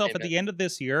find yourself at the end of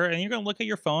this year, and you're gonna look at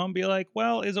your phone and be like,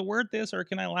 "Well, is it worth this, or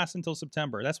can I last until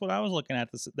September?" That's what I was looking at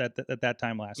at that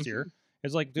time last year.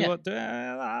 It's like,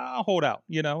 I'll hold out.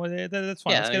 That's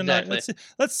fine. Yeah, exactly.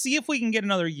 Let's see if we can get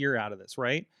another year out of this,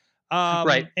 right?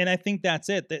 Right. And I think that's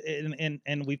it.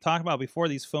 And we've talked about before,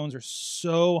 these phones are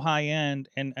so high end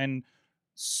and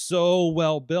so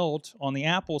well built on the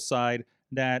Apple side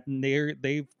that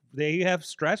they have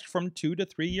stretched from 2 to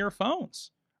 3 year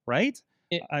phones, right?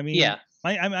 I mean, yeah.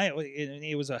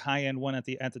 It was a high end one at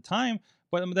the time,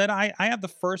 but then I have the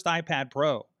first iPad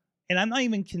Pro, and I'm not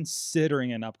even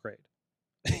considering an upgrade.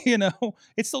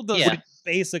 It still does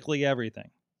basically everything.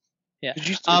 Yeah. Did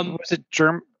you was it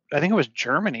I think it was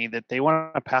Germany that they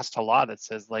want to pass a law that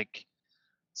says like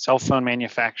cell phone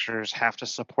manufacturers have to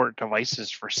support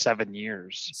devices for 7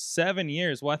 years. 7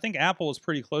 years. Well, I think Apple is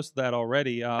pretty close to that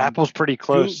already. Apple's pretty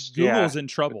close. Google's in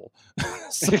trouble.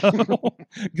 So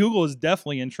Google is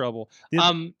definitely in trouble.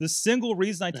 The single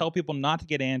reason I tell people not to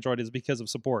get Android is because of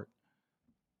support.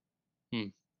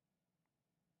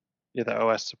 Yeah, the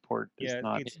OS support is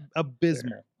not. It's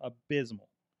abysmal. Abysmal.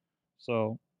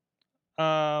 So,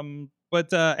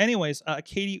 but anyways,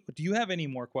 Katie, do you have any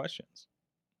more questions?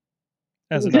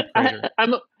 As an upgrader.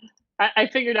 I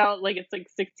figured out like it's like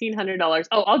 $1,600.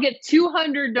 Oh, I'll get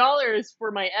 $200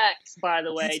 for my X, by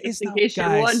the way, just in case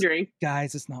you're wondering.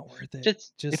 Guys, it's not worth it.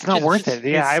 It's not worth it.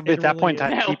 Yeah, at that point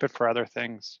in time, keep it for other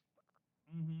things.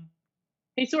 Mm-hmm.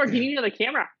 Hey, Sorg, you need another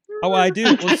camera? Oh, I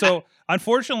do. Well, so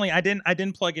unfortunately, I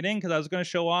didn't plug it in because I was going to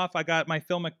show off. I got my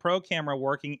Filmic Pro camera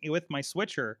working with my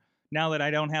switcher. Now that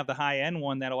I don't have the high end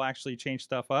one, that'll actually change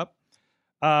stuff up.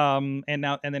 And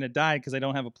then it died because I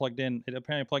don't have it plugged in. It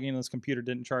apparently plugging in this computer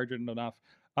didn't charge it enough.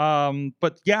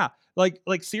 But yeah, like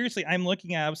seriously, I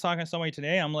was talking to somebody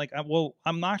today. I'm like, well,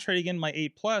 I'm not trading in my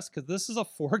 8 Plus because this is a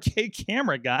 4K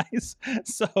camera, guys.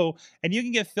 So, and you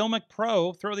can get Filmic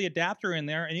Pro, throw the adapter in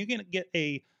there, and you can get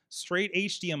a straight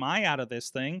HDMI out of this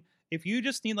thing. If you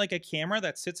just need like a camera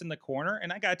that sits in the corner,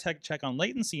 and I got to check on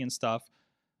latency and stuff,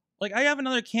 like I have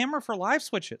another camera for live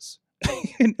switches,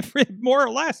 more or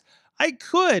less. I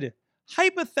could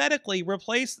hypothetically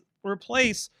replace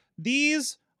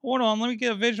these. Hold on, let me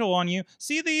get a visual on you.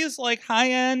 See these like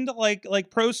high-end, like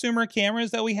prosumer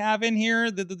cameras that we have in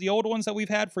here, the old ones that we've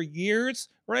had for years,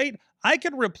 right? I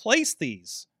could replace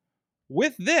these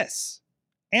with this,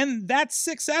 and that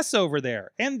 6S over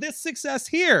there, and this 6S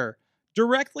here,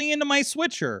 directly into my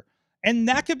switcher, and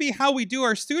that could be how we do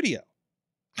our studio.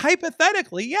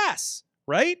 Hypothetically, yes,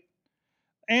 right?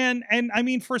 And I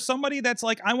mean, for somebody that's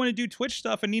like, I want to do Twitch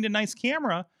stuff and need a nice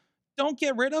camera, don't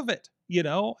get rid of it. You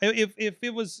know, if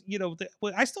it was, you know,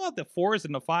 I still have the 4s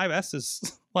and the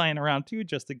 5S's lying around too,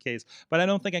 just in case. But I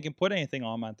don't think I can put anything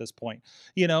on them at this point,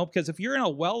 you know, because if you're in a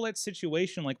well-lit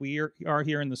situation like we are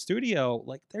here in the studio,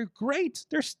 like they're great.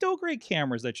 They're still great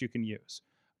cameras that you can use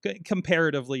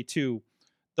comparatively to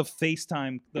the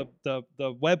FaceTime, the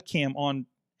webcam on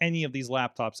any of these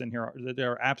laptops in here.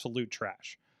 They're absolute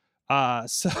trash.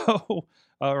 So,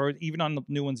 or even on the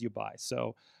new ones you buy.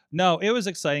 So, no, it was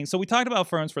exciting. So we talked about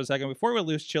phones for a second before we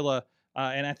lose Chilla,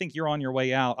 and I think you're on your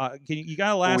way out. You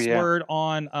got a last word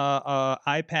on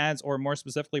iPads, or more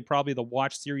specifically, probably the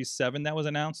Watch Series 7 that was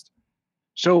announced?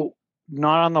 So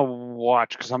not on the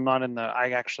Watch because I'm not in the.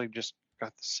 I actually just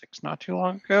got the 6 not too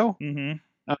long ago.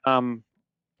 Mm-hmm.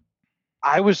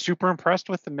 I was super impressed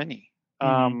with the Mini.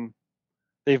 Mm-hmm.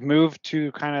 They've moved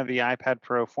to kind of the iPad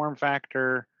Pro form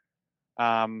factor,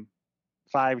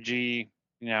 5G.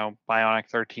 You know, Bionic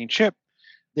 13 chip.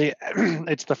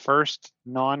 It's the first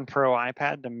non-Pro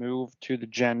iPad to move to the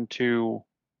Gen 2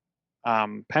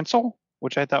 pencil,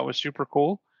 which I thought was super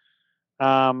cool.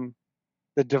 The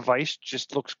device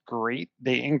just looks great.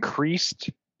 They increased,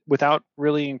 without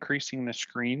really increasing the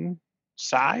screen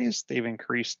size, they've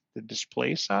increased the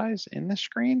display size in the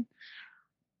screen.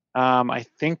 I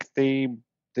think they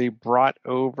brought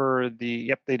over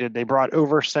they did. They brought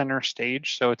over center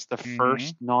stage. So it's the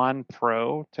first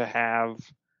non-Pro to have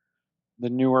the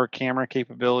newer camera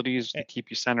capabilities to keep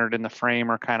you centered in the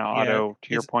frame or kind of auto,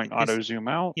 to your point, auto zoom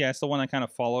out. Yeah, it's the one that kind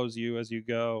of follows you as you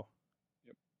go.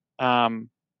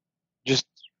 Just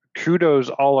kudos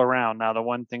all around. Now, the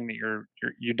one thing that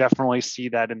you definitely see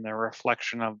that in the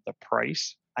reflection of the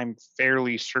price. I'm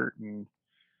fairly certain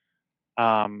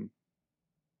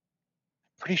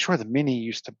pretty sure the Mini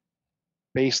used to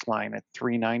baseline at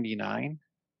 $399.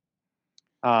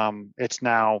 It's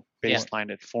now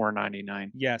baseline at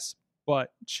 $499. Yes, but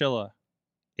Chilla,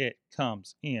 it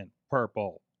comes in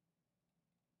purple.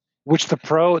 Which the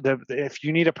Pro, if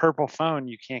you need a purple phone,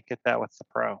 you can't get that with the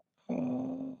Pro.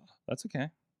 That's okay.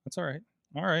 That's all right.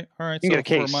 All right. So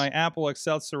for my Apple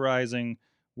accessorizing,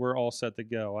 we're all set to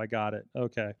go. I got it.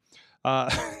 Okay.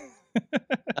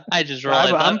 I just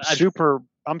realized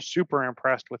I'm super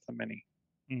impressed with the Mini.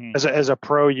 Mm-hmm. As a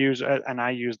Pro user, and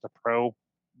I use the Pro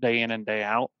day in and day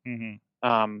out. Mm-hmm.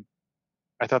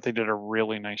 I thought they did a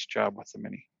really nice job with the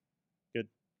Mini. Good.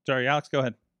 Sorry, Alex, go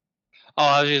ahead. Oh,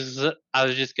 I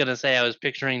was just gonna say I was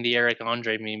picturing the Eric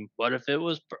Andre meme. What if it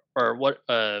was what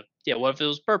if it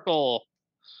was purple?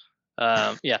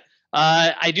 I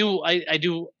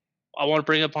want to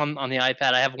bring up on the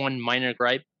iPad. I have one minor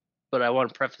gripe, but I want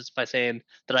to preface by saying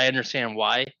that I understand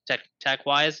why tech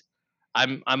wise.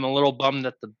 I'm a little bummed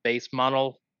that the base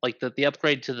model, like the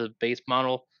upgrade to the base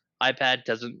model iPad,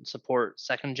 doesn't support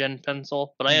second gen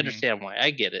pencil, but I understand why.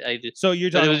 I get it. So you're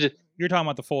talking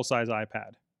about the full size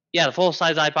iPad. Yeah, the full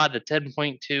size iPod, the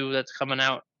 10.2 that's coming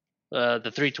out,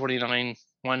 the 329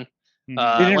 one.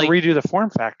 Mhm. They didn't like, redo the form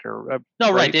factor.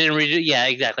 no, right? They didn't redo. Yeah,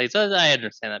 exactly. So I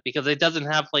understand that because it doesn't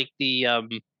have like the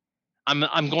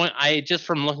I just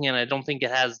from looking at it, I don't think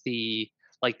it has the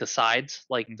the sides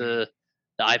like Mhm. the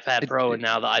iPad It- Pro it- and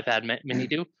now the iPad Mini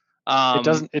do.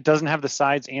 It doesn't have the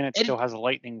sides, and it it- still has a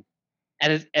lightning.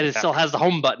 and it still adapter. has the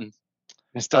home button.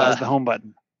 It still has the home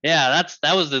button. Yeah,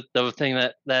 that was the thing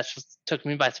that just took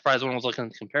me by surprise when I was looking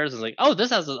at the comparisons. Like, oh,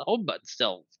 this has a home button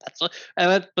still. But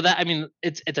I mean,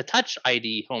 it's a Touch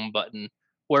ID home button,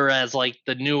 whereas like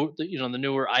the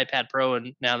newer iPad Pro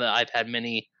and now the iPad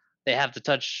Mini, they have the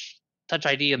Touch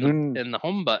ID in the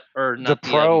home button or not.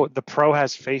 The Pro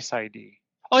has Face ID.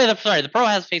 Oh yeah, sorry. The Pro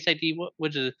has Face ID,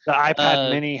 which is the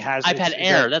iPad Mini has iPad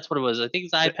Air. That's what it was. I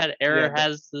think the iPad Air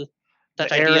has the Touch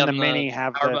the ID Air and on the Mini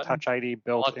have the button, Touch ID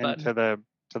built into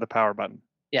the power button.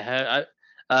 Yeah,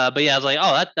 but yeah, I was like,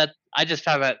 oh, that I just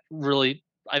found that really,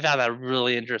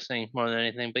 interesting more than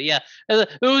anything. But yeah, it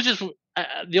was just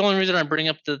the only reason I bring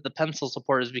up the pencil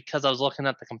support is because I was looking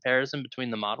at the comparison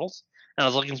between the models, and I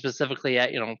was looking specifically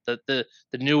at the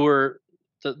newer,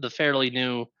 the fairly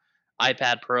new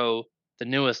iPad Pro, the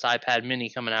newest iPad Mini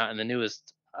coming out, and the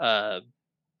newest 10.2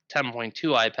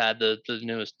 iPad, the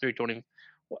newest 320.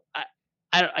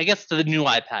 I guess the new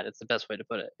iPad is the best way to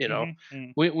put it.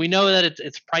 We know that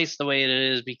it's priced the way it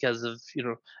is because of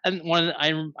and one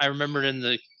I remembered in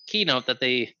the keynote that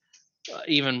they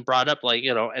even brought up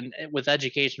and with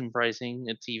education pricing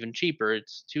it's even cheaper.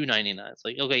 It's $299. It's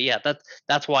like, okay, yeah,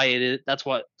 that's why it is. That's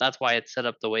why it's set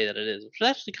up the way that it is, which is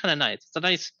actually kind of nice.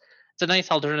 It's a nice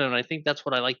alternative, and I think that's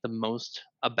what I like the most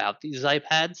about these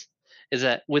iPads is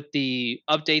that with the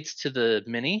updates to the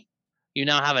Mini, you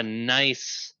now have a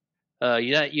nice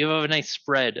you have a nice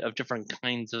spread of different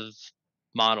kinds of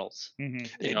models.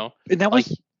 Mhm. And that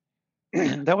was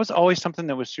that was always something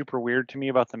that was super weird to me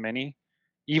about the Mini.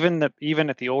 Even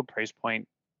at the old price point,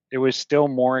 it was still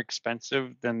more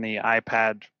expensive than the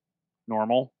iPad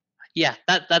normal. Yeah,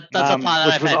 that's a thought that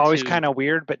which I've was had always too. kind of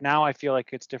weird, but now I feel like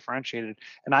it's differentiated.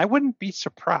 And I wouldn't be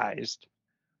surprised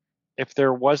if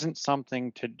there wasn't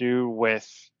something to do with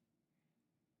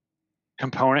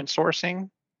component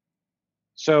sourcing.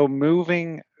 So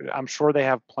I'm sure they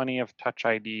have plenty of Touch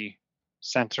ID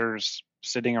sensors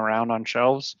sitting around on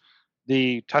shelves.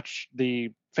 The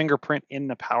fingerprint in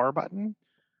the power button,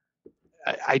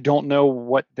 I don't know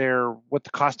what the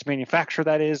cost to manufacture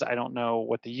that is. I don't know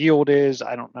what the yield is.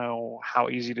 I don't know how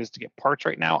easy it is to get parts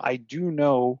right now. I do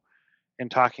know, in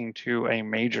talking to a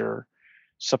major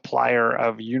supplier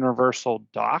of universal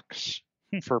docks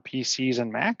for PCs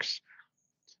and Macs,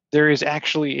 there is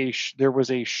actually there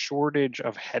was a shortage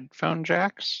of headphone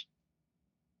jacks.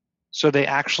 So they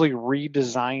actually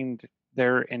redesigned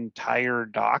their entire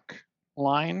dock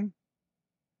line.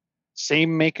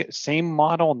 Same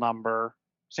model number,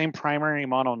 same primary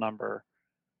model number,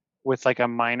 with like a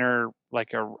minor,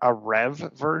 like a rev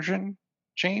version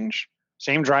change.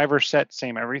 Same driver set,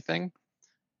 same everything.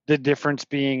 The difference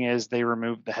being is they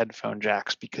removed the headphone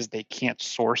jacks because they can't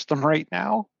source them right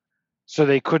now. So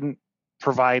they couldn't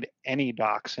provide any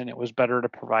docks, and it was better to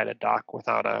provide a dock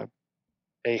without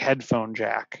a headphone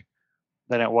jack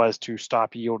than it was to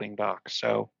stop yielding docks.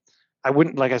 So I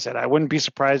wouldn't be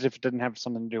surprised if it didn't have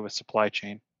something to do with supply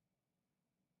chain.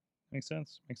 Makes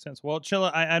sense. Well,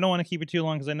 Chilla, I don't want to keep it too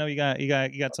long because I know you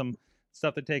got some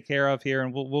stuff to take care of here,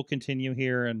 and we'll continue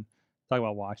here and talk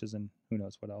about watches and who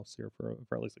knows what else here for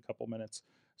at least a couple minutes.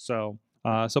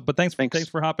 But thanks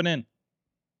for hopping in.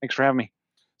 Thanks for having me.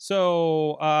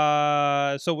 So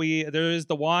there is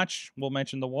the watch. We'll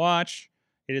mention the watch.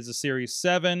 It is a Series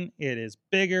 7. It is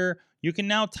bigger. You can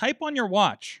now type on your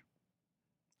watch.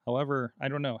 However, I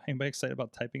don't know. Anybody excited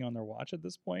about typing on their watch at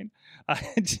this point?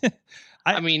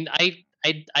 I mean, I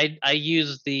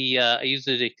use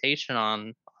the dictation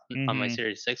on my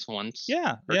Series 6 once.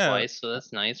 Twice, so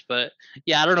that's nice. But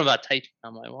yeah, I don't know about typing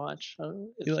on my watch.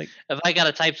 If I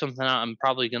gotta type something out, I'm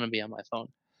probably gonna be on my phone.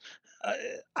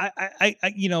 I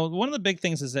one of the big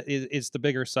things is that it's the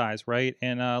bigger size, right?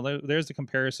 And there's the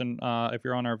comparison if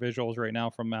you're on our visuals right now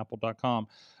from Apple.com.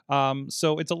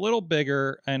 So it's a little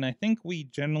bigger, and I think we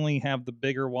generally have the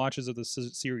bigger watches of the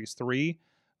Series 3.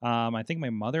 I think my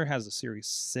mother has the Series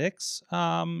 6,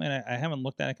 and I haven't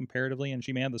looked at it comparatively, and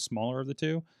she may have the smaller of the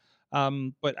two.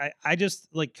 But I just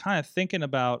like kind of thinking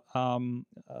about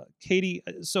Katie.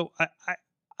 So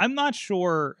I'm not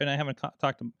sure, and I haven't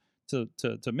talked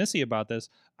to Missy about this.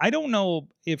 I don't know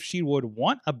if she would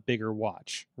want a bigger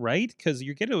watch, right? Because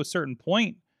you get to a certain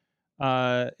point,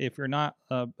 if you're not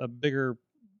a bigger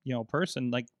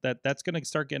person like that's going to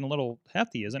start getting a little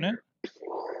hefty, isn't it?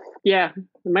 Yeah,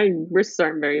 my wrists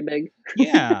aren't very big.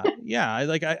 Yeah.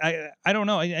 I don't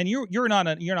know. And you're not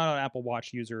an Apple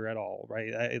Watch user at all,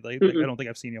 right? I Mm-mm. don't think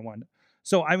I've seen you one.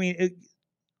 So I mean,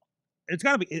 it's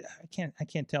got to be. I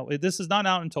can't tell. This is not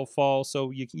out until fall,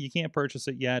 so you can't purchase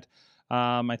it yet.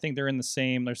 I think they're in the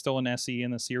same. They're still an SE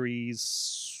in the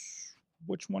series.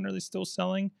 Which one are they still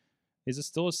selling? Is it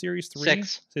still a Series 3?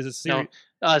 6. Is it Series?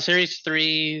 No, Series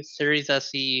 3, Series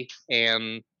SE,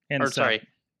 and or the sorry,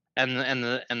 and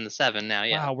the 7 now.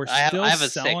 Yeah. Wow, I have a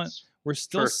selling. 6. We're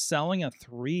still for- selling a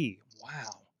 3. Wow,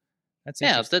 that's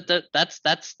Yeah, interesting.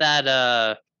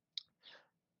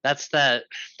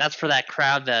 that's for that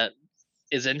crowd that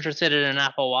is interested in an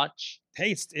Apple Watch.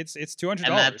 Hey, it's $200,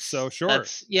 And that's so sure.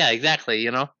 That's, yeah, exactly.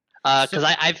 You know, because So-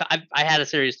 I had a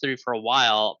Series 3 for a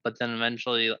while, but then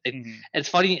eventually it's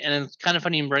funny, and it's kind of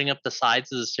funny you bring up the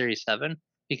size of the Series 7,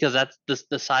 because that's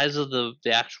the size of the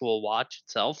actual watch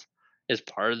itself is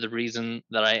part of the reason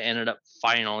that I ended up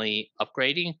finally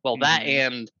upgrading. Well, that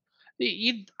and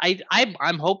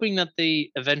I'm hoping that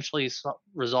they eventually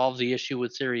resolve the issue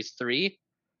with Series 3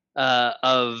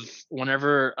 of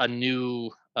whenever a new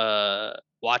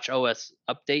Watch OS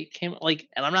update came, like,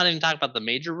 and I'm not even talking about the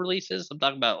major releases, I'm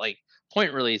talking about like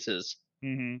point releases.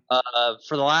 For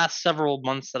the last several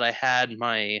months that I had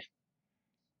my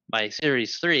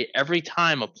Series 3, every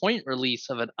time a point release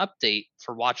of an update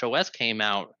for Watch OS came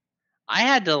out, I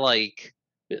had to like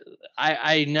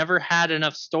I never had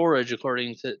enough storage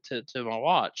according to my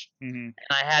watch, and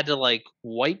I had to like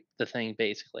wipe the thing.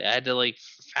 Basically, I had to like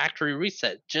factory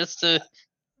reset just to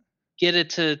get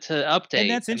it to update. And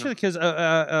that's interesting because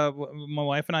my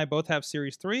wife and I both have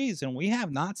Series 3s, and we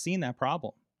have not seen that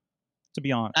problem, to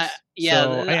be honest. Yeah,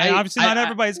 so, obviously not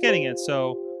everybody's getting it.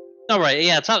 So, no, right?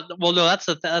 Yeah, it's not. Well, no, that's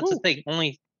the thing.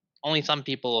 Only some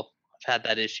people have had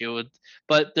that issue,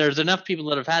 but there's enough people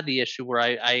that have had the issue where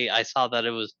I saw that it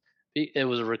was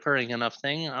a recurring enough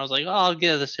thing. I was like, oh, I'll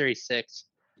get the Series 6.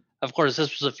 Of course,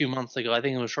 this was a few months ago. I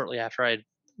think it was shortly after I'd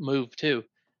moved too,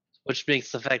 which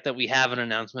makes the fact that we have an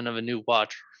announcement of a new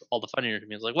watch all the funnier to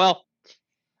me. It's like, well,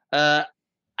 I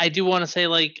do want to say,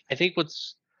 like, I think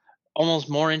what's almost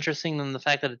more interesting than the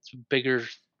fact that it's bigger,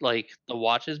 like the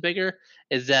watch is bigger,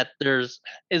 is that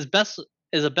is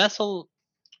bezel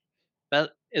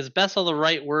the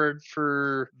right word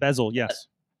for bezel? Yes.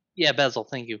 Yeah, bezel.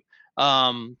 Thank you.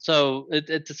 So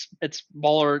it's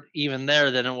smaller even there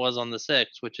than it was on the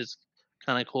 6, which is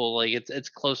kind of cool. Like it's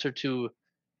closer to,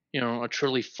 a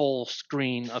truly full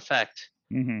screen effect,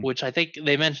 which I think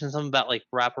they mentioned something about like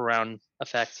wraparound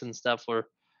effects and stuff,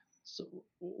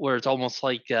 where it's almost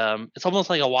like a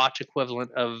watch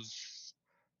equivalent of.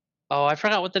 Oh, I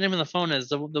forgot what the name of the phone is.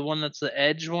 The one that's the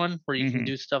Edge one, where you can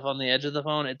do stuff on the edge of the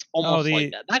phone. It's almost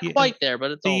like that. Not quite there,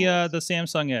 but it's almost. The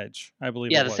Samsung Edge, I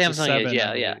believe. Yeah, it was. the Samsung 7, Edge.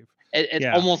 Yeah. It's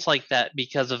almost like that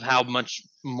because of how much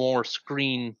more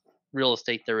screen real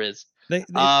estate there is.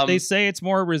 They say it's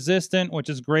more resistant, which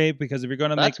is great, because if you're going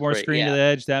to make more screen to the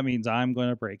edge, that means I'm going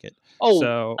to break it. Oh,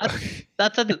 so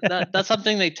that's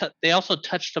something they also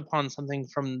touched upon, something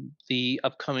from the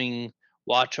upcoming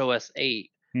Watch OS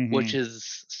 8, which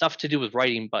is stuff to do with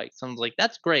riding bikes. I was like,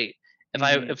 that's great.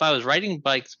 If I was riding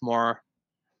bikes more,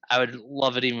 I would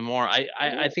love it even more.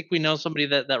 I think we know somebody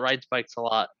that rides bikes a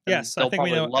lot. Yes, I think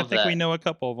we know a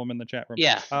couple of them in the chat room.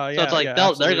 Yeah. So it's like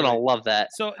they're gonna love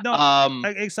that. So no, I'm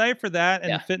excited for that,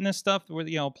 and yeah. fitness stuff where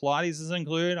Pilates is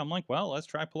included. I'm like, well, let's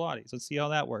try Pilates. Let's see how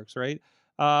that works, right?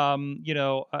 And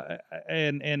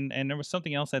there was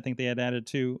something else I think they had added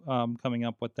too, coming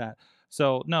up with that.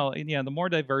 So no, the more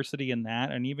diversity in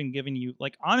that, and even giving you,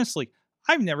 like, honestly,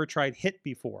 I've never tried HIT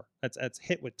before. That's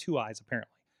HIT with 2 eyes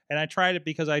apparently. And I tried it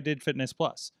because I did Fitness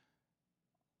Plus.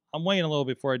 I'm waiting a little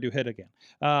before I do HIT again.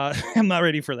 I'm not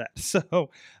ready for that. So,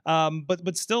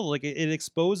 but still, like, it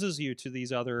exposes you to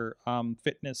these other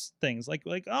fitness things. Like,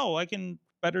 oh, I can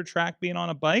better track being on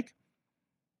a bike.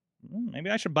 Maybe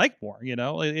I should bike more.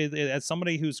 As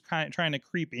somebody who's kind of trying to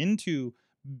creep into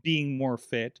being more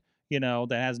fit, that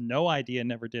has no idea,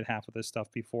 never did half of this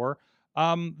stuff before.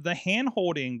 The hand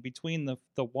holding between the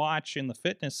watch and the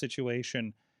fitness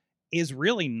situation is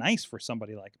really nice for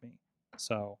somebody like me.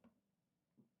 So,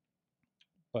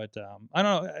 but I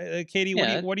don't know, Katie,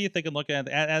 what do you think of looking at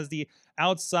as the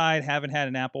outside, haven't had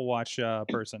an Apple Watch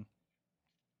person?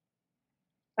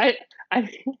 I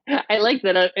like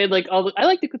that. I like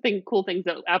the cool things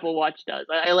that Apple Watch does.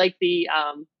 I like the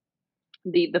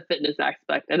fitness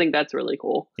aspect. I think that's really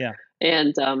cool. Yeah.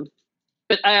 And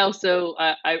but I also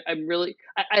I'm really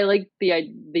I like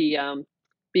the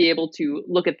be able to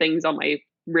look at things on my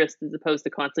wrist as opposed to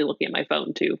constantly looking at my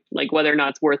phone too, like whether or not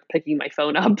it's worth picking my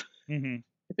phone up if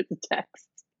it's a text.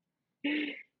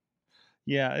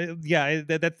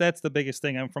 That's the biggest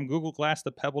thing. I'm from Google Glass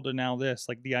to Pebble to now this,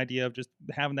 like the idea of just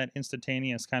having that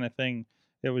instantaneous kind of thing.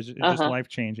 It was just Uh-huh. life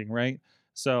changing, right?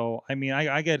 So I mean,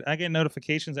 I get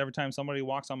notifications every time somebody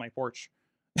walks on my porch,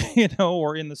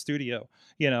 or in the studio.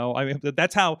 I mean,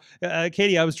 that's how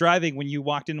Katie, I was driving when you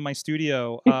walked into my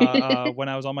studio when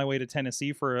I was on my way to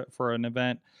Tennessee for an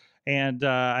event. And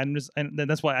and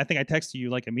that's why I think I texted you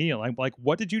like immediately. I'm like,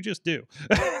 what did you just do?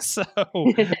 So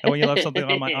and when you left something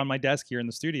on my desk here in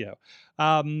the studio.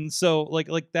 So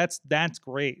like that's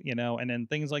great, and then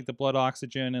things like the blood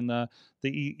oxygen and the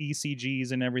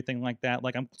ECGs and everything like that.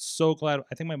 Like I'm so glad.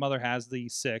 I think my mother has the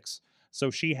 6, so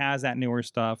she has that newer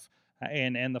stuff.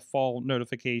 And the fall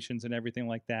notifications and everything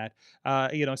like that.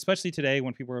 Especially today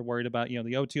when people are worried about, the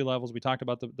O2 levels. We talked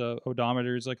about the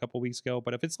odometers a couple weeks ago,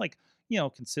 but if it's like,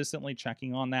 consistently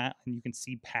checking on that and you can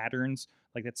see patterns,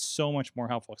 like that's so much more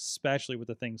helpful, especially with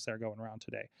the things that are going around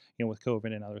today, with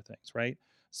COVID and other things, right?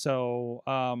 So,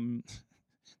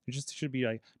 there just should be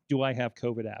like, do I have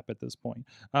COVID app at this point?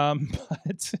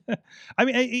 But I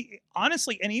mean,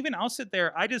 honestly, and even I'll sit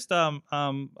there. I just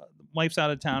wife's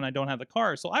out of town. I don't have the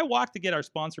car, so I walked to get our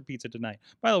sponsor pizza tonight.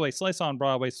 By the way, Slice on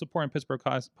Broadway, supporting Pittsburgh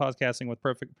podcasting with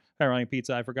Perfect Pepperoni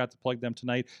Pizza. I forgot to plug them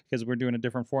tonight because we're doing a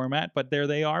different format, but there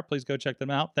they are. Please go check them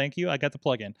out. Thank you. I got the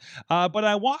plug in. But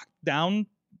I walked down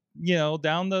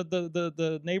down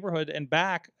the neighborhood and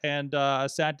back and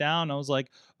sat down. I was like,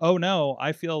 oh no,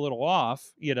 I feel a little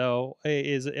off.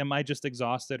 Am I just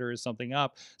exhausted or is something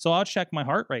up? So I'll check my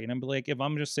heart rate and I'm like, if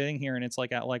I'm just sitting here and it's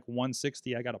like at like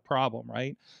 160, I got a problem,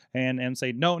 right? And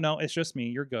say, no, it's just me.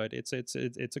 You're good. It's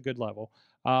a good level.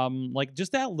 Like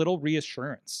just that little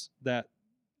reassurance that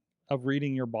of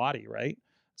reading your body, right?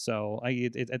 So I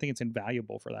think it's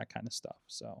invaluable for that kind of stuff.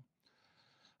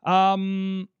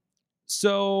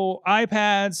 So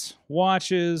iPads,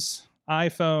 watches,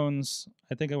 iPhones.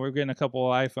 I think we're getting a couple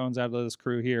of iPhones out of this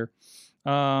crew here.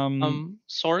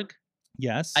 Sorg.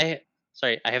 Yes. I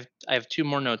have 2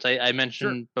 more notes. I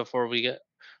mentioned before we get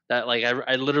that, like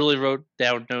I literally wrote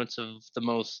down notes of the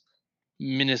most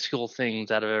minuscule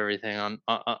things out of everything on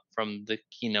from the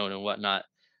keynote and whatnot.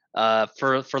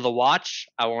 For the watch,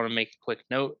 I want to make a quick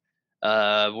note.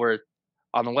 Where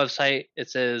on the website it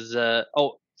says,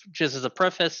 just as a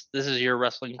preface, this is your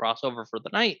wrestling crossover for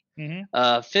the night.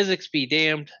 Mm-hmm. Physics be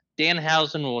damned.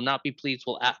 Danhausen will not be pleased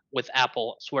with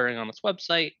Apple swearing on its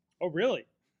website. Oh, really?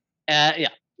 Yeah.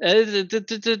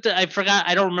 I forgot.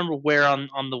 I don't remember where on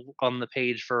the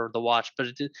page for the watch, but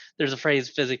there's a phrase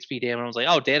 "physics be damned." And I was like,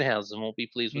 "Oh, Danhausen won't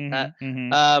be pleased with that."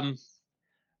 Mm-hmm.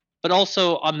 But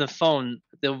also on the phone,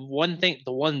 the one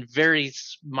very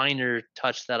minor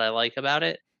touch that I like about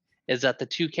it is that the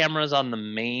 2 cameras on the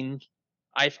main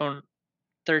iPhone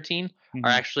 13 Mm-hmm.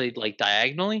 are actually like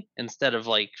diagonally instead of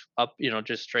like up,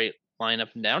 just straight line up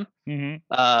and down. Mm-hmm.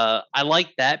 I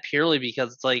like that purely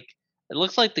because it's like it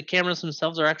looks like the cameras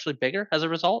themselves are actually bigger as a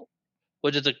result,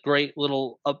 which is a great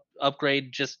little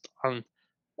upgrade. Just on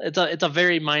it's a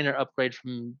very minor upgrade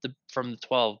from the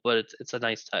 12, but it's a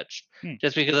nice touch.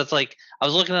 Just because it's like I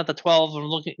was looking at the 12 and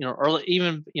looking, early,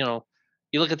 even you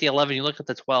look at the 11, you look at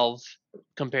the 12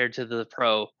 compared to the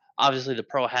Pro. Obviously, the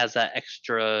Pro has that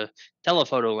extra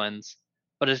telephoto lens,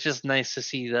 but it's just nice to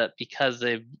see that because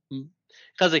they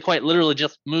quite literally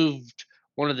just moved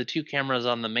one of the 2 cameras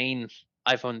on the main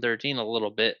iPhone 13 a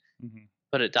little bit,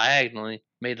 put it diagonally,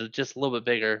 made it just a little bit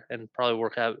bigger, and probably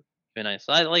work out very nice.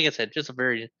 So like I said, just a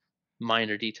very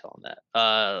minor detail on that.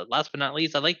 Last but not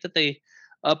least, I like that they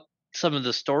up some of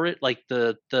the storage, like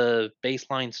the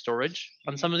baseline storage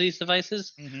on some of these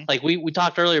devices. Mm-hmm. Like we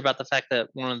talked earlier about the fact that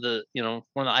one of the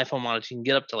iPhone models you can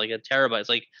get up to like a terabyte. It's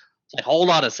like hold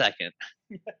on a second.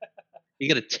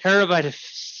 You get a terabyte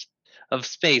of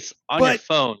space on your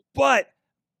phone. But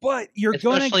you're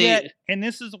going to get, and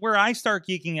this is where I start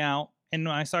geeking out, and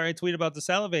I tweet about the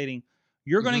salivating.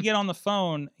 You're going to get on the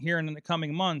phone here in the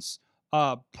coming months,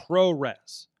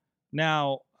 ProRes.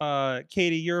 Now,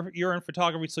 Katie, you're in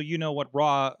photography, so you know what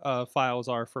RAW files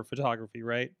are for photography,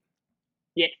 right?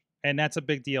 Yeah. And that's a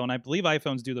big deal. And I believe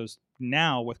iPhones do those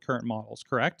now with current models,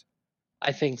 correct?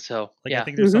 I think so. Like, I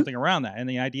think there's something around that. And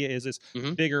the idea is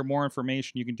bigger, more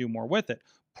information, you can do more with it.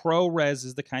 ProRes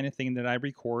is the kind of thing that I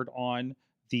record on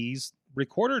these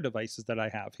recorder devices that I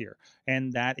have here.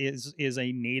 And that is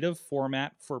a native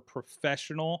format for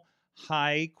professional,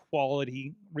 high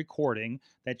quality recording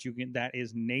that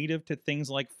is native to things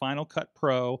like Final Cut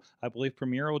Pro. I believe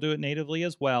Premiere will do it natively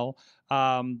as well.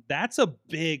 That's a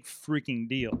big freaking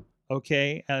deal.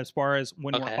 Okay, as far as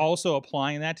when we're also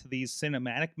applying that to these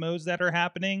cinematic modes that are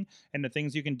happening and the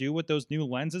things you can do with those new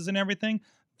lenses and everything,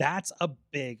 that's a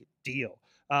big deal.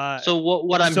 So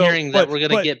what I'm hearing that we're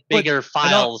going to get bigger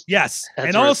files. Yes. as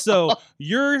And a also result.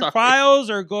 your Sorry. files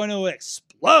are going to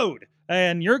explode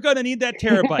and you're going to need that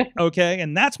terabyte. Okay.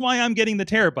 And that's why I'm getting the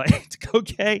terabyte.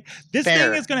 Okay. This Fair.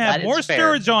 thing is going to have That is more fair.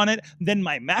 storage on it than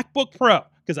my MacBook Pro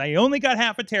because I only got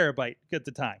half a terabyte at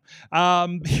the time.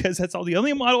 Because that's the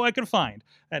only model I could find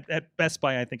at Best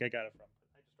Buy. I think I got it from.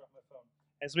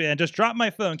 I just dropped my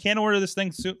phone. Can't order this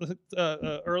thing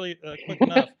quick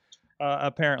enough,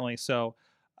 apparently. So,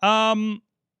 no,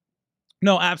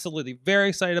 absolutely. Very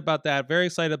excited about that. Very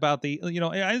excited about the,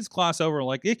 I just gloss over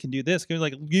like it can do this.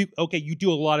 Like you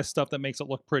do a lot of stuff that makes it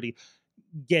look pretty.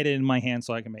 Get it in my hand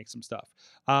so I can make some stuff.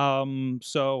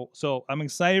 So I'm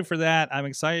excited for that. I'm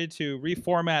excited to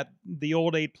reformat the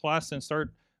old 8 Plus and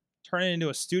start turn it into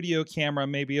a studio camera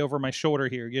maybe over my shoulder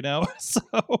here, so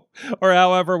or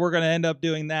however we're going to end up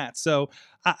doing that. So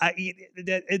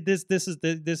this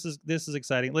is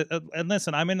exciting. And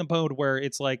listen, I'm in the mode where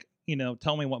it's like,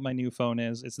 tell me what my new phone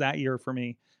is. It's that year for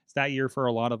me. It's that year for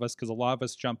a lot of us because a lot of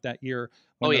us jumped that year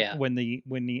when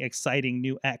the exciting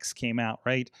new X came out,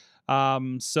 right?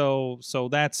 So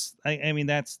that's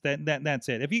that's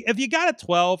it. If you got a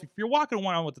 12, if you're walking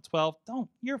around with the 12,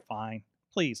 you're fine.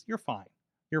 Please, you're fine.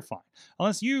 You're fine.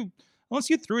 Unless you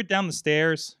threw it down the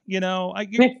stairs, you're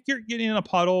getting in a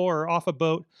puddle or off a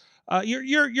boat.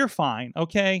 You're fine.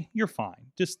 Okay. You're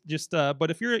fine. But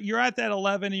if you're at that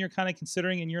 11 and you're kind of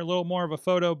considering and you're a little more of a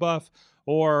photo buff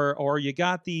or you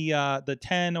got the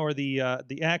 10 or the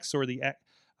X or the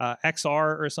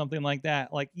XR or something like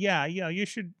that, like, yeah, you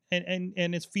should, and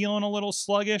it's feeling a little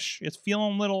sluggish. It's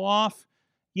feeling a little off.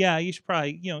 Yeah, you should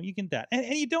probably, you can that.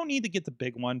 And you don't need to get the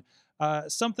big one.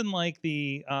 Something like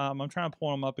the I'm trying to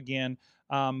pull them up again,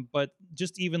 but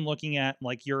just even looking at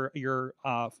like your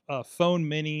phone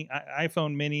mini,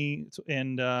 iPhone mini,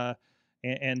 and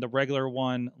the regular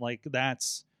one, like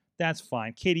that's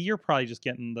fine. Katie, you're probably just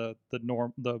getting the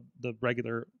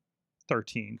regular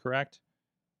 13, correct?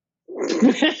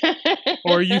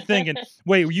 Or are you thinking?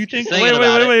 Wait, were you thinking?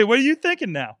 Wait. What are you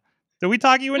thinking now? Did we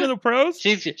talk you into the pros?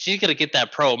 She's gonna get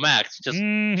that Pro Max. Just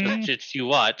you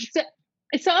watch.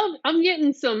 So I'm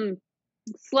getting some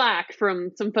slack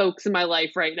from some folks in my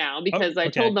life right now because I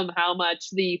told them how much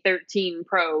the 13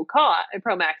 Pro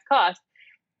Max cost,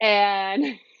 and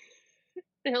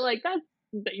they're like, "That's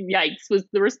yikes!" was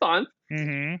the response.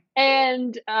 Mm-hmm.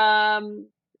 And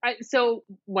so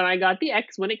when I got the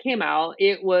X when it came out,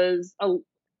 it was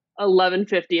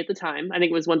 $1,150 at the time. I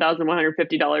think it was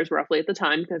 $1,150 roughly at the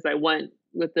time because I went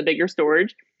with the bigger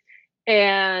storage,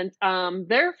 and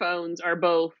their phones are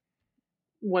both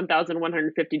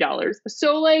 $1,150.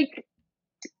 So like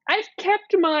I've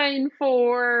kept mine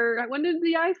for when did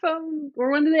the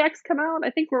X come out?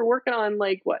 I think we're working on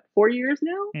like 4 years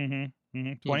now.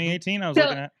 2018 I was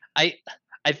looking at. I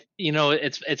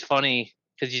it's funny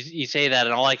because you say that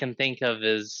and all I can think of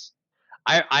is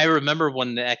I remember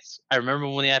when the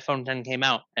iPhone 10 came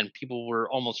out and people were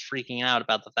almost freaking out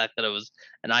about the fact that it was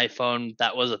an iPhone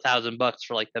that was $1,000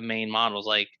 for like the main models.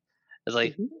 Like it's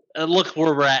like look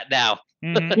where we're at now.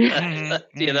 I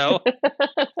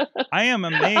am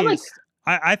amazed.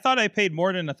 I thought I paid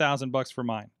more than $1,000 for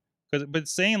mine, but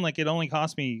saying like it only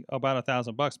cost me about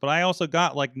 $1,000. But I also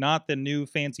got like not the new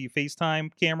fancy FaceTime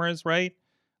cameras, right?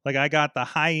 Like I got the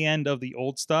high end of the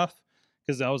old stuff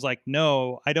because I was like,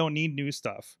 no, I don't need new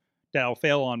stuff that'll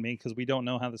fail on me because we don't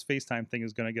know how this FaceTime thing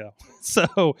is going to go.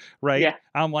 So right, yeah.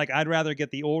 I'm like, I'd rather get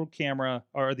the old camera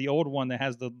or the old one that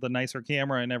has the nicer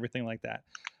camera and everything like that.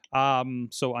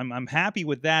 So I'm happy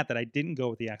with that I didn't go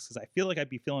with the X because I feel like I'd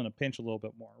be feeling a pinch a little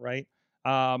bit more, right?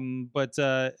 But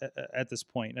at this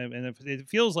point, and it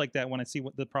feels like that when I see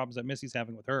what the problems that Missy's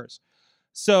having with hers.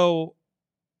 So,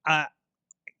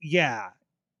 yeah.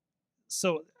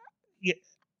 So, yeah,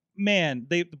 man,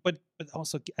 but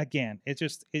also again, it's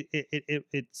just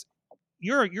it's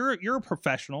you're a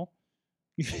professional.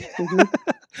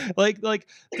 like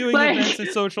doing events and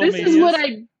social media. This is what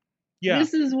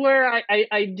This is where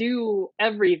I do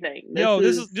everything.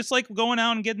 This is just like going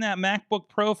out and getting that MacBook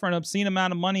Pro for an obscene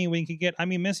amount of money. We can get. I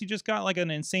mean, Missy just got like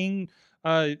an insane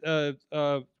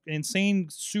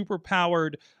super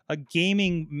powered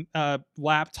gaming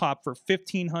laptop for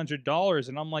 $1,500,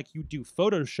 and I'm like, you do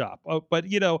Photoshop, but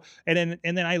and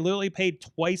then I literally paid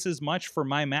twice as much for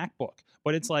my MacBook,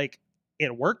 but it's like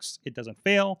it works, it doesn't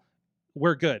fail,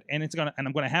 we're good, and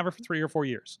I'm gonna have it for 3 or 4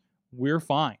 years. We're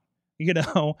fine.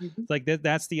 Like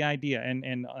that's the idea,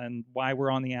 and why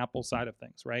we're on the Apple side of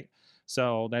things, right?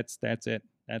 So that's it.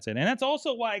 And that's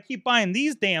also why I keep buying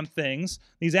these damn things,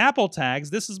 these Apple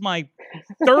tags. This is my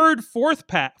four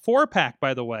pack,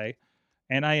 by the way.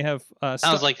 and I have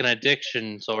Sounds like an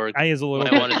addiction, Sorg. I is a little I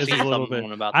bit. want to It's see a little something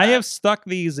bit. about I that. have stuck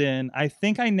these in. I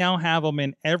think I now have them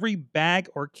in every bag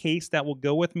or case that will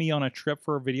go with me on a trip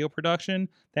for a video production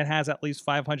that has at least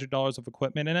 $500 of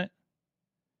equipment in it.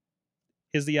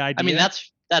 Is the idea? I mean,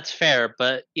 that's fair,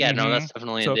 but yeah, no, Mhm. that's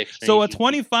definitely So, addiction. so You a should keep-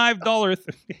 $25.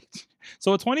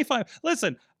 So a 25.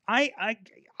 Listen, I,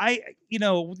 you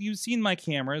know, you've seen my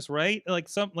cameras, right? Like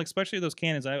especially those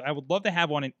Canons. I would love to have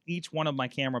one in each one of my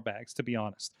camera bags, to be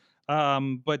honest.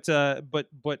 But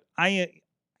I,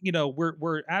 you know,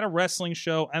 we're at a wrestling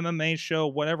show, MMA show,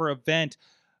 whatever event.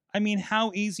 I mean,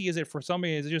 how easy is it for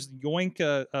somebody to just yoink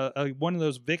one of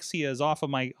those Vixias off of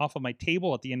my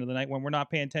table at the end of the night when we're not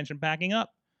paying attention, packing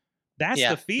up? That's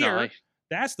Yeah, the fear. no,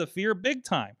 That's the fear, big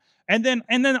time. And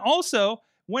then also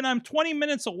when I'm 20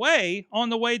 minutes away on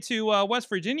the way to West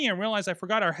Virginia and realize I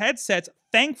forgot our headsets,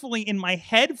 thankfully in my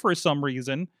head for some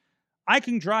reason, I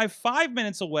can drive 5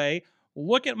 minutes away,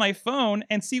 look at my phone,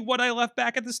 and see what I left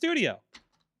back at the studio.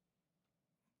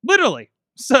 Literally.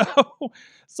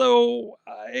 So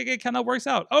it kind of works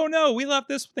out. Oh no, we left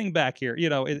this thing back here. You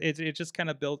know, it just kind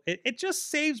of builds. It just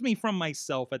saves me from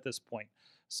myself at this point.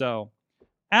 So,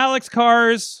 Alex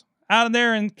Cars out of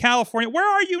there in California. Where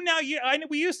are you now?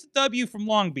 We used to dub you from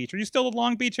Long Beach. Are you still in the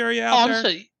Long Beach area out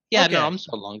there? Yeah, Okay. no, I'm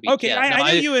still Long Beach. Okay, yeah,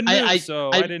 I knew you had moved,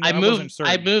 so I didn't. I wasn't moved.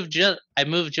 certain. I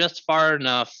moved just far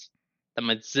enough that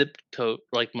my zip code,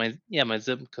 like my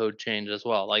zip code changed as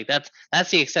well. Like that's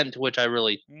the extent to which I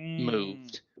really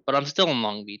moved. But I'm still in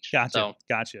Long Beach. Gotcha.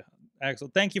 Gotcha.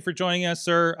 Excellent. Thank you for joining us,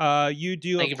 sir. You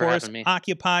do, Thank you of for course, having me.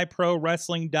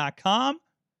 OccupyProWrestling.com.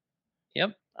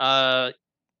 Yep.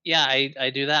 Yeah,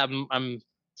 I do that. I'm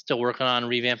still working on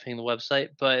revamping the website,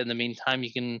 but in the meantime,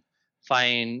 you can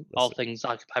find all things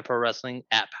Occupy Pro Wrestling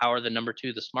at Power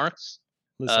 2 the Smarts.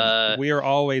 Listen, we are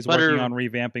always Twitter- working on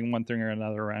revamping one thing or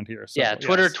another around here. So, yeah,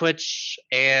 Twitter, yes. Twitch,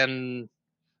 and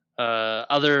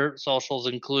other socials,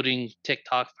 including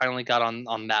TikTok, finally got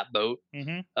on that boat.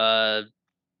 Mhm.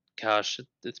 Gosh,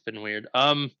 it's been weird.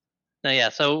 No, yeah.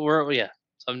 So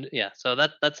So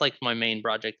that's like my main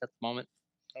project at the moment.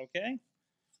 Okay.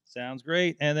 Sounds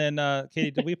great. And then,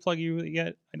 Katie, did we plug you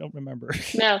yet? I don't remember.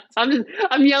 No, I'm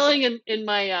yelling in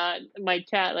my my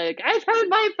chat like I've had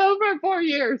my phone for 4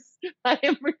 years. I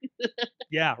am.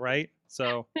 Yeah, right.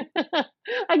 So,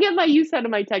 I get my use out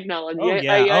of my technology. Oh,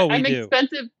 yeah. We I'm do.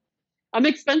 expensive. I'm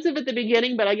expensive at the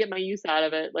beginning, but I get my use out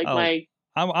of it. Like Oh. my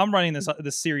I'm running this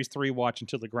Series 3 watch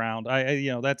into the ground. I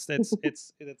you know, that's it.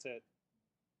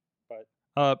 But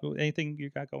anything you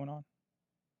got going on?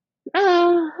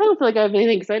 I don't feel like I have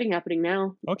anything exciting happening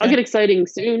now. Okay. I'll get exciting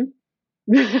soon.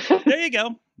 There you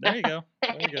go. There you go.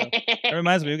 There you go. That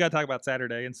reminds me, we got to talk about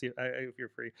Saturday and see if you're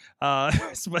free.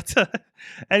 But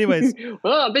anyways,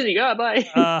 Oh, I'm busy. God, bye.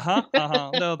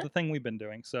 No, the thing we've been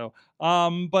doing. So,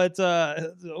 but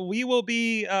we will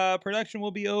be production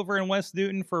will be over in West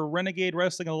Newton for Renegade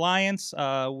Wrestling Alliance.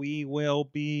 We will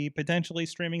be potentially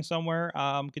streaming somewhere.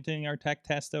 Continuing our tech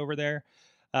test over there.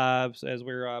 As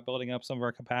we're building up some of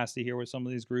our capacity here with some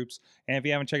of these groups. And if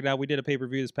you haven't checked it out, we did a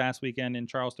pay-per-view this past weekend in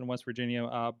Charleston, West Virginia.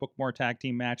 Booked more tag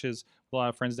team matches with a lot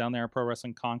of friends down there. Pro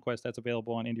Wrestling Conquest, that's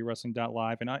available on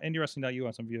IndieWrestling.live and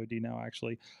IndieWrestling.us on VOD now,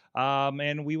 actually.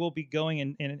 And we will be going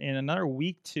in another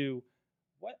week to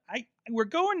I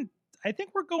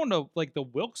think we're going to like the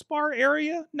Wilkes-Barre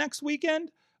area next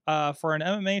weekend for an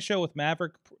MMA show with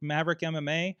Maverick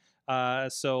MMA.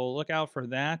 So look out for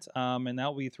that. And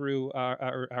that'll be through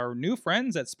our new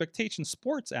friends at Spectation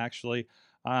Sports, actually.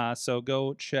 So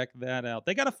go check that out.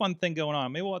 They got a fun thing going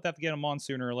on. Maybe we'll have to get them on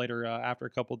sooner or later after a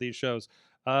couple of these shows.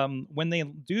 When they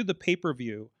do the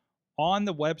pay-per-view on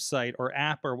the website or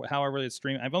app or however it's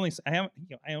streamed, I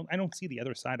don't see the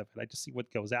other side of it. I just see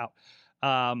what goes out.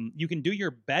 You can do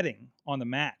your betting on the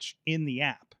match in the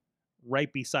app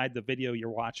right beside the video you're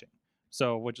watching.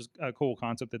 So, which is a cool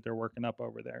concept that they're working up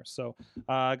over there. So,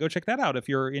 go check that out if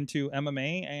you're into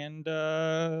MMA and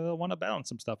want to bet on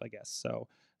some stuff, I guess.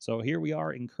 So here we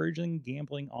are encouraging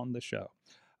gambling on the show.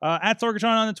 At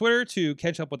Sorgatron on the Twitter to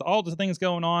catch up with all the things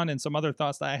going on and some other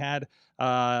thoughts that I had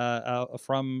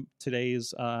from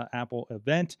today's Apple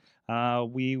event.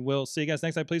 We will see you guys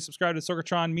next time. Please subscribe to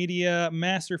Sorgatron Media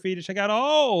Master Feed to check out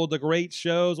all the great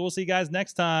shows. We'll see you guys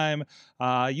next time.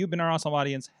 You've been our awesome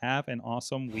audience. Have an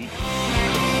awesome week.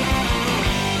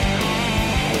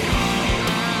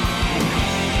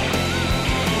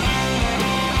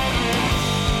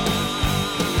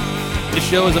 This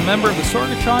show is a member of the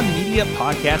Sorgatron Media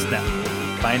Podcast Network.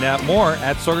 Find out more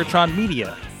at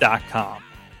sorgatronmedia.com.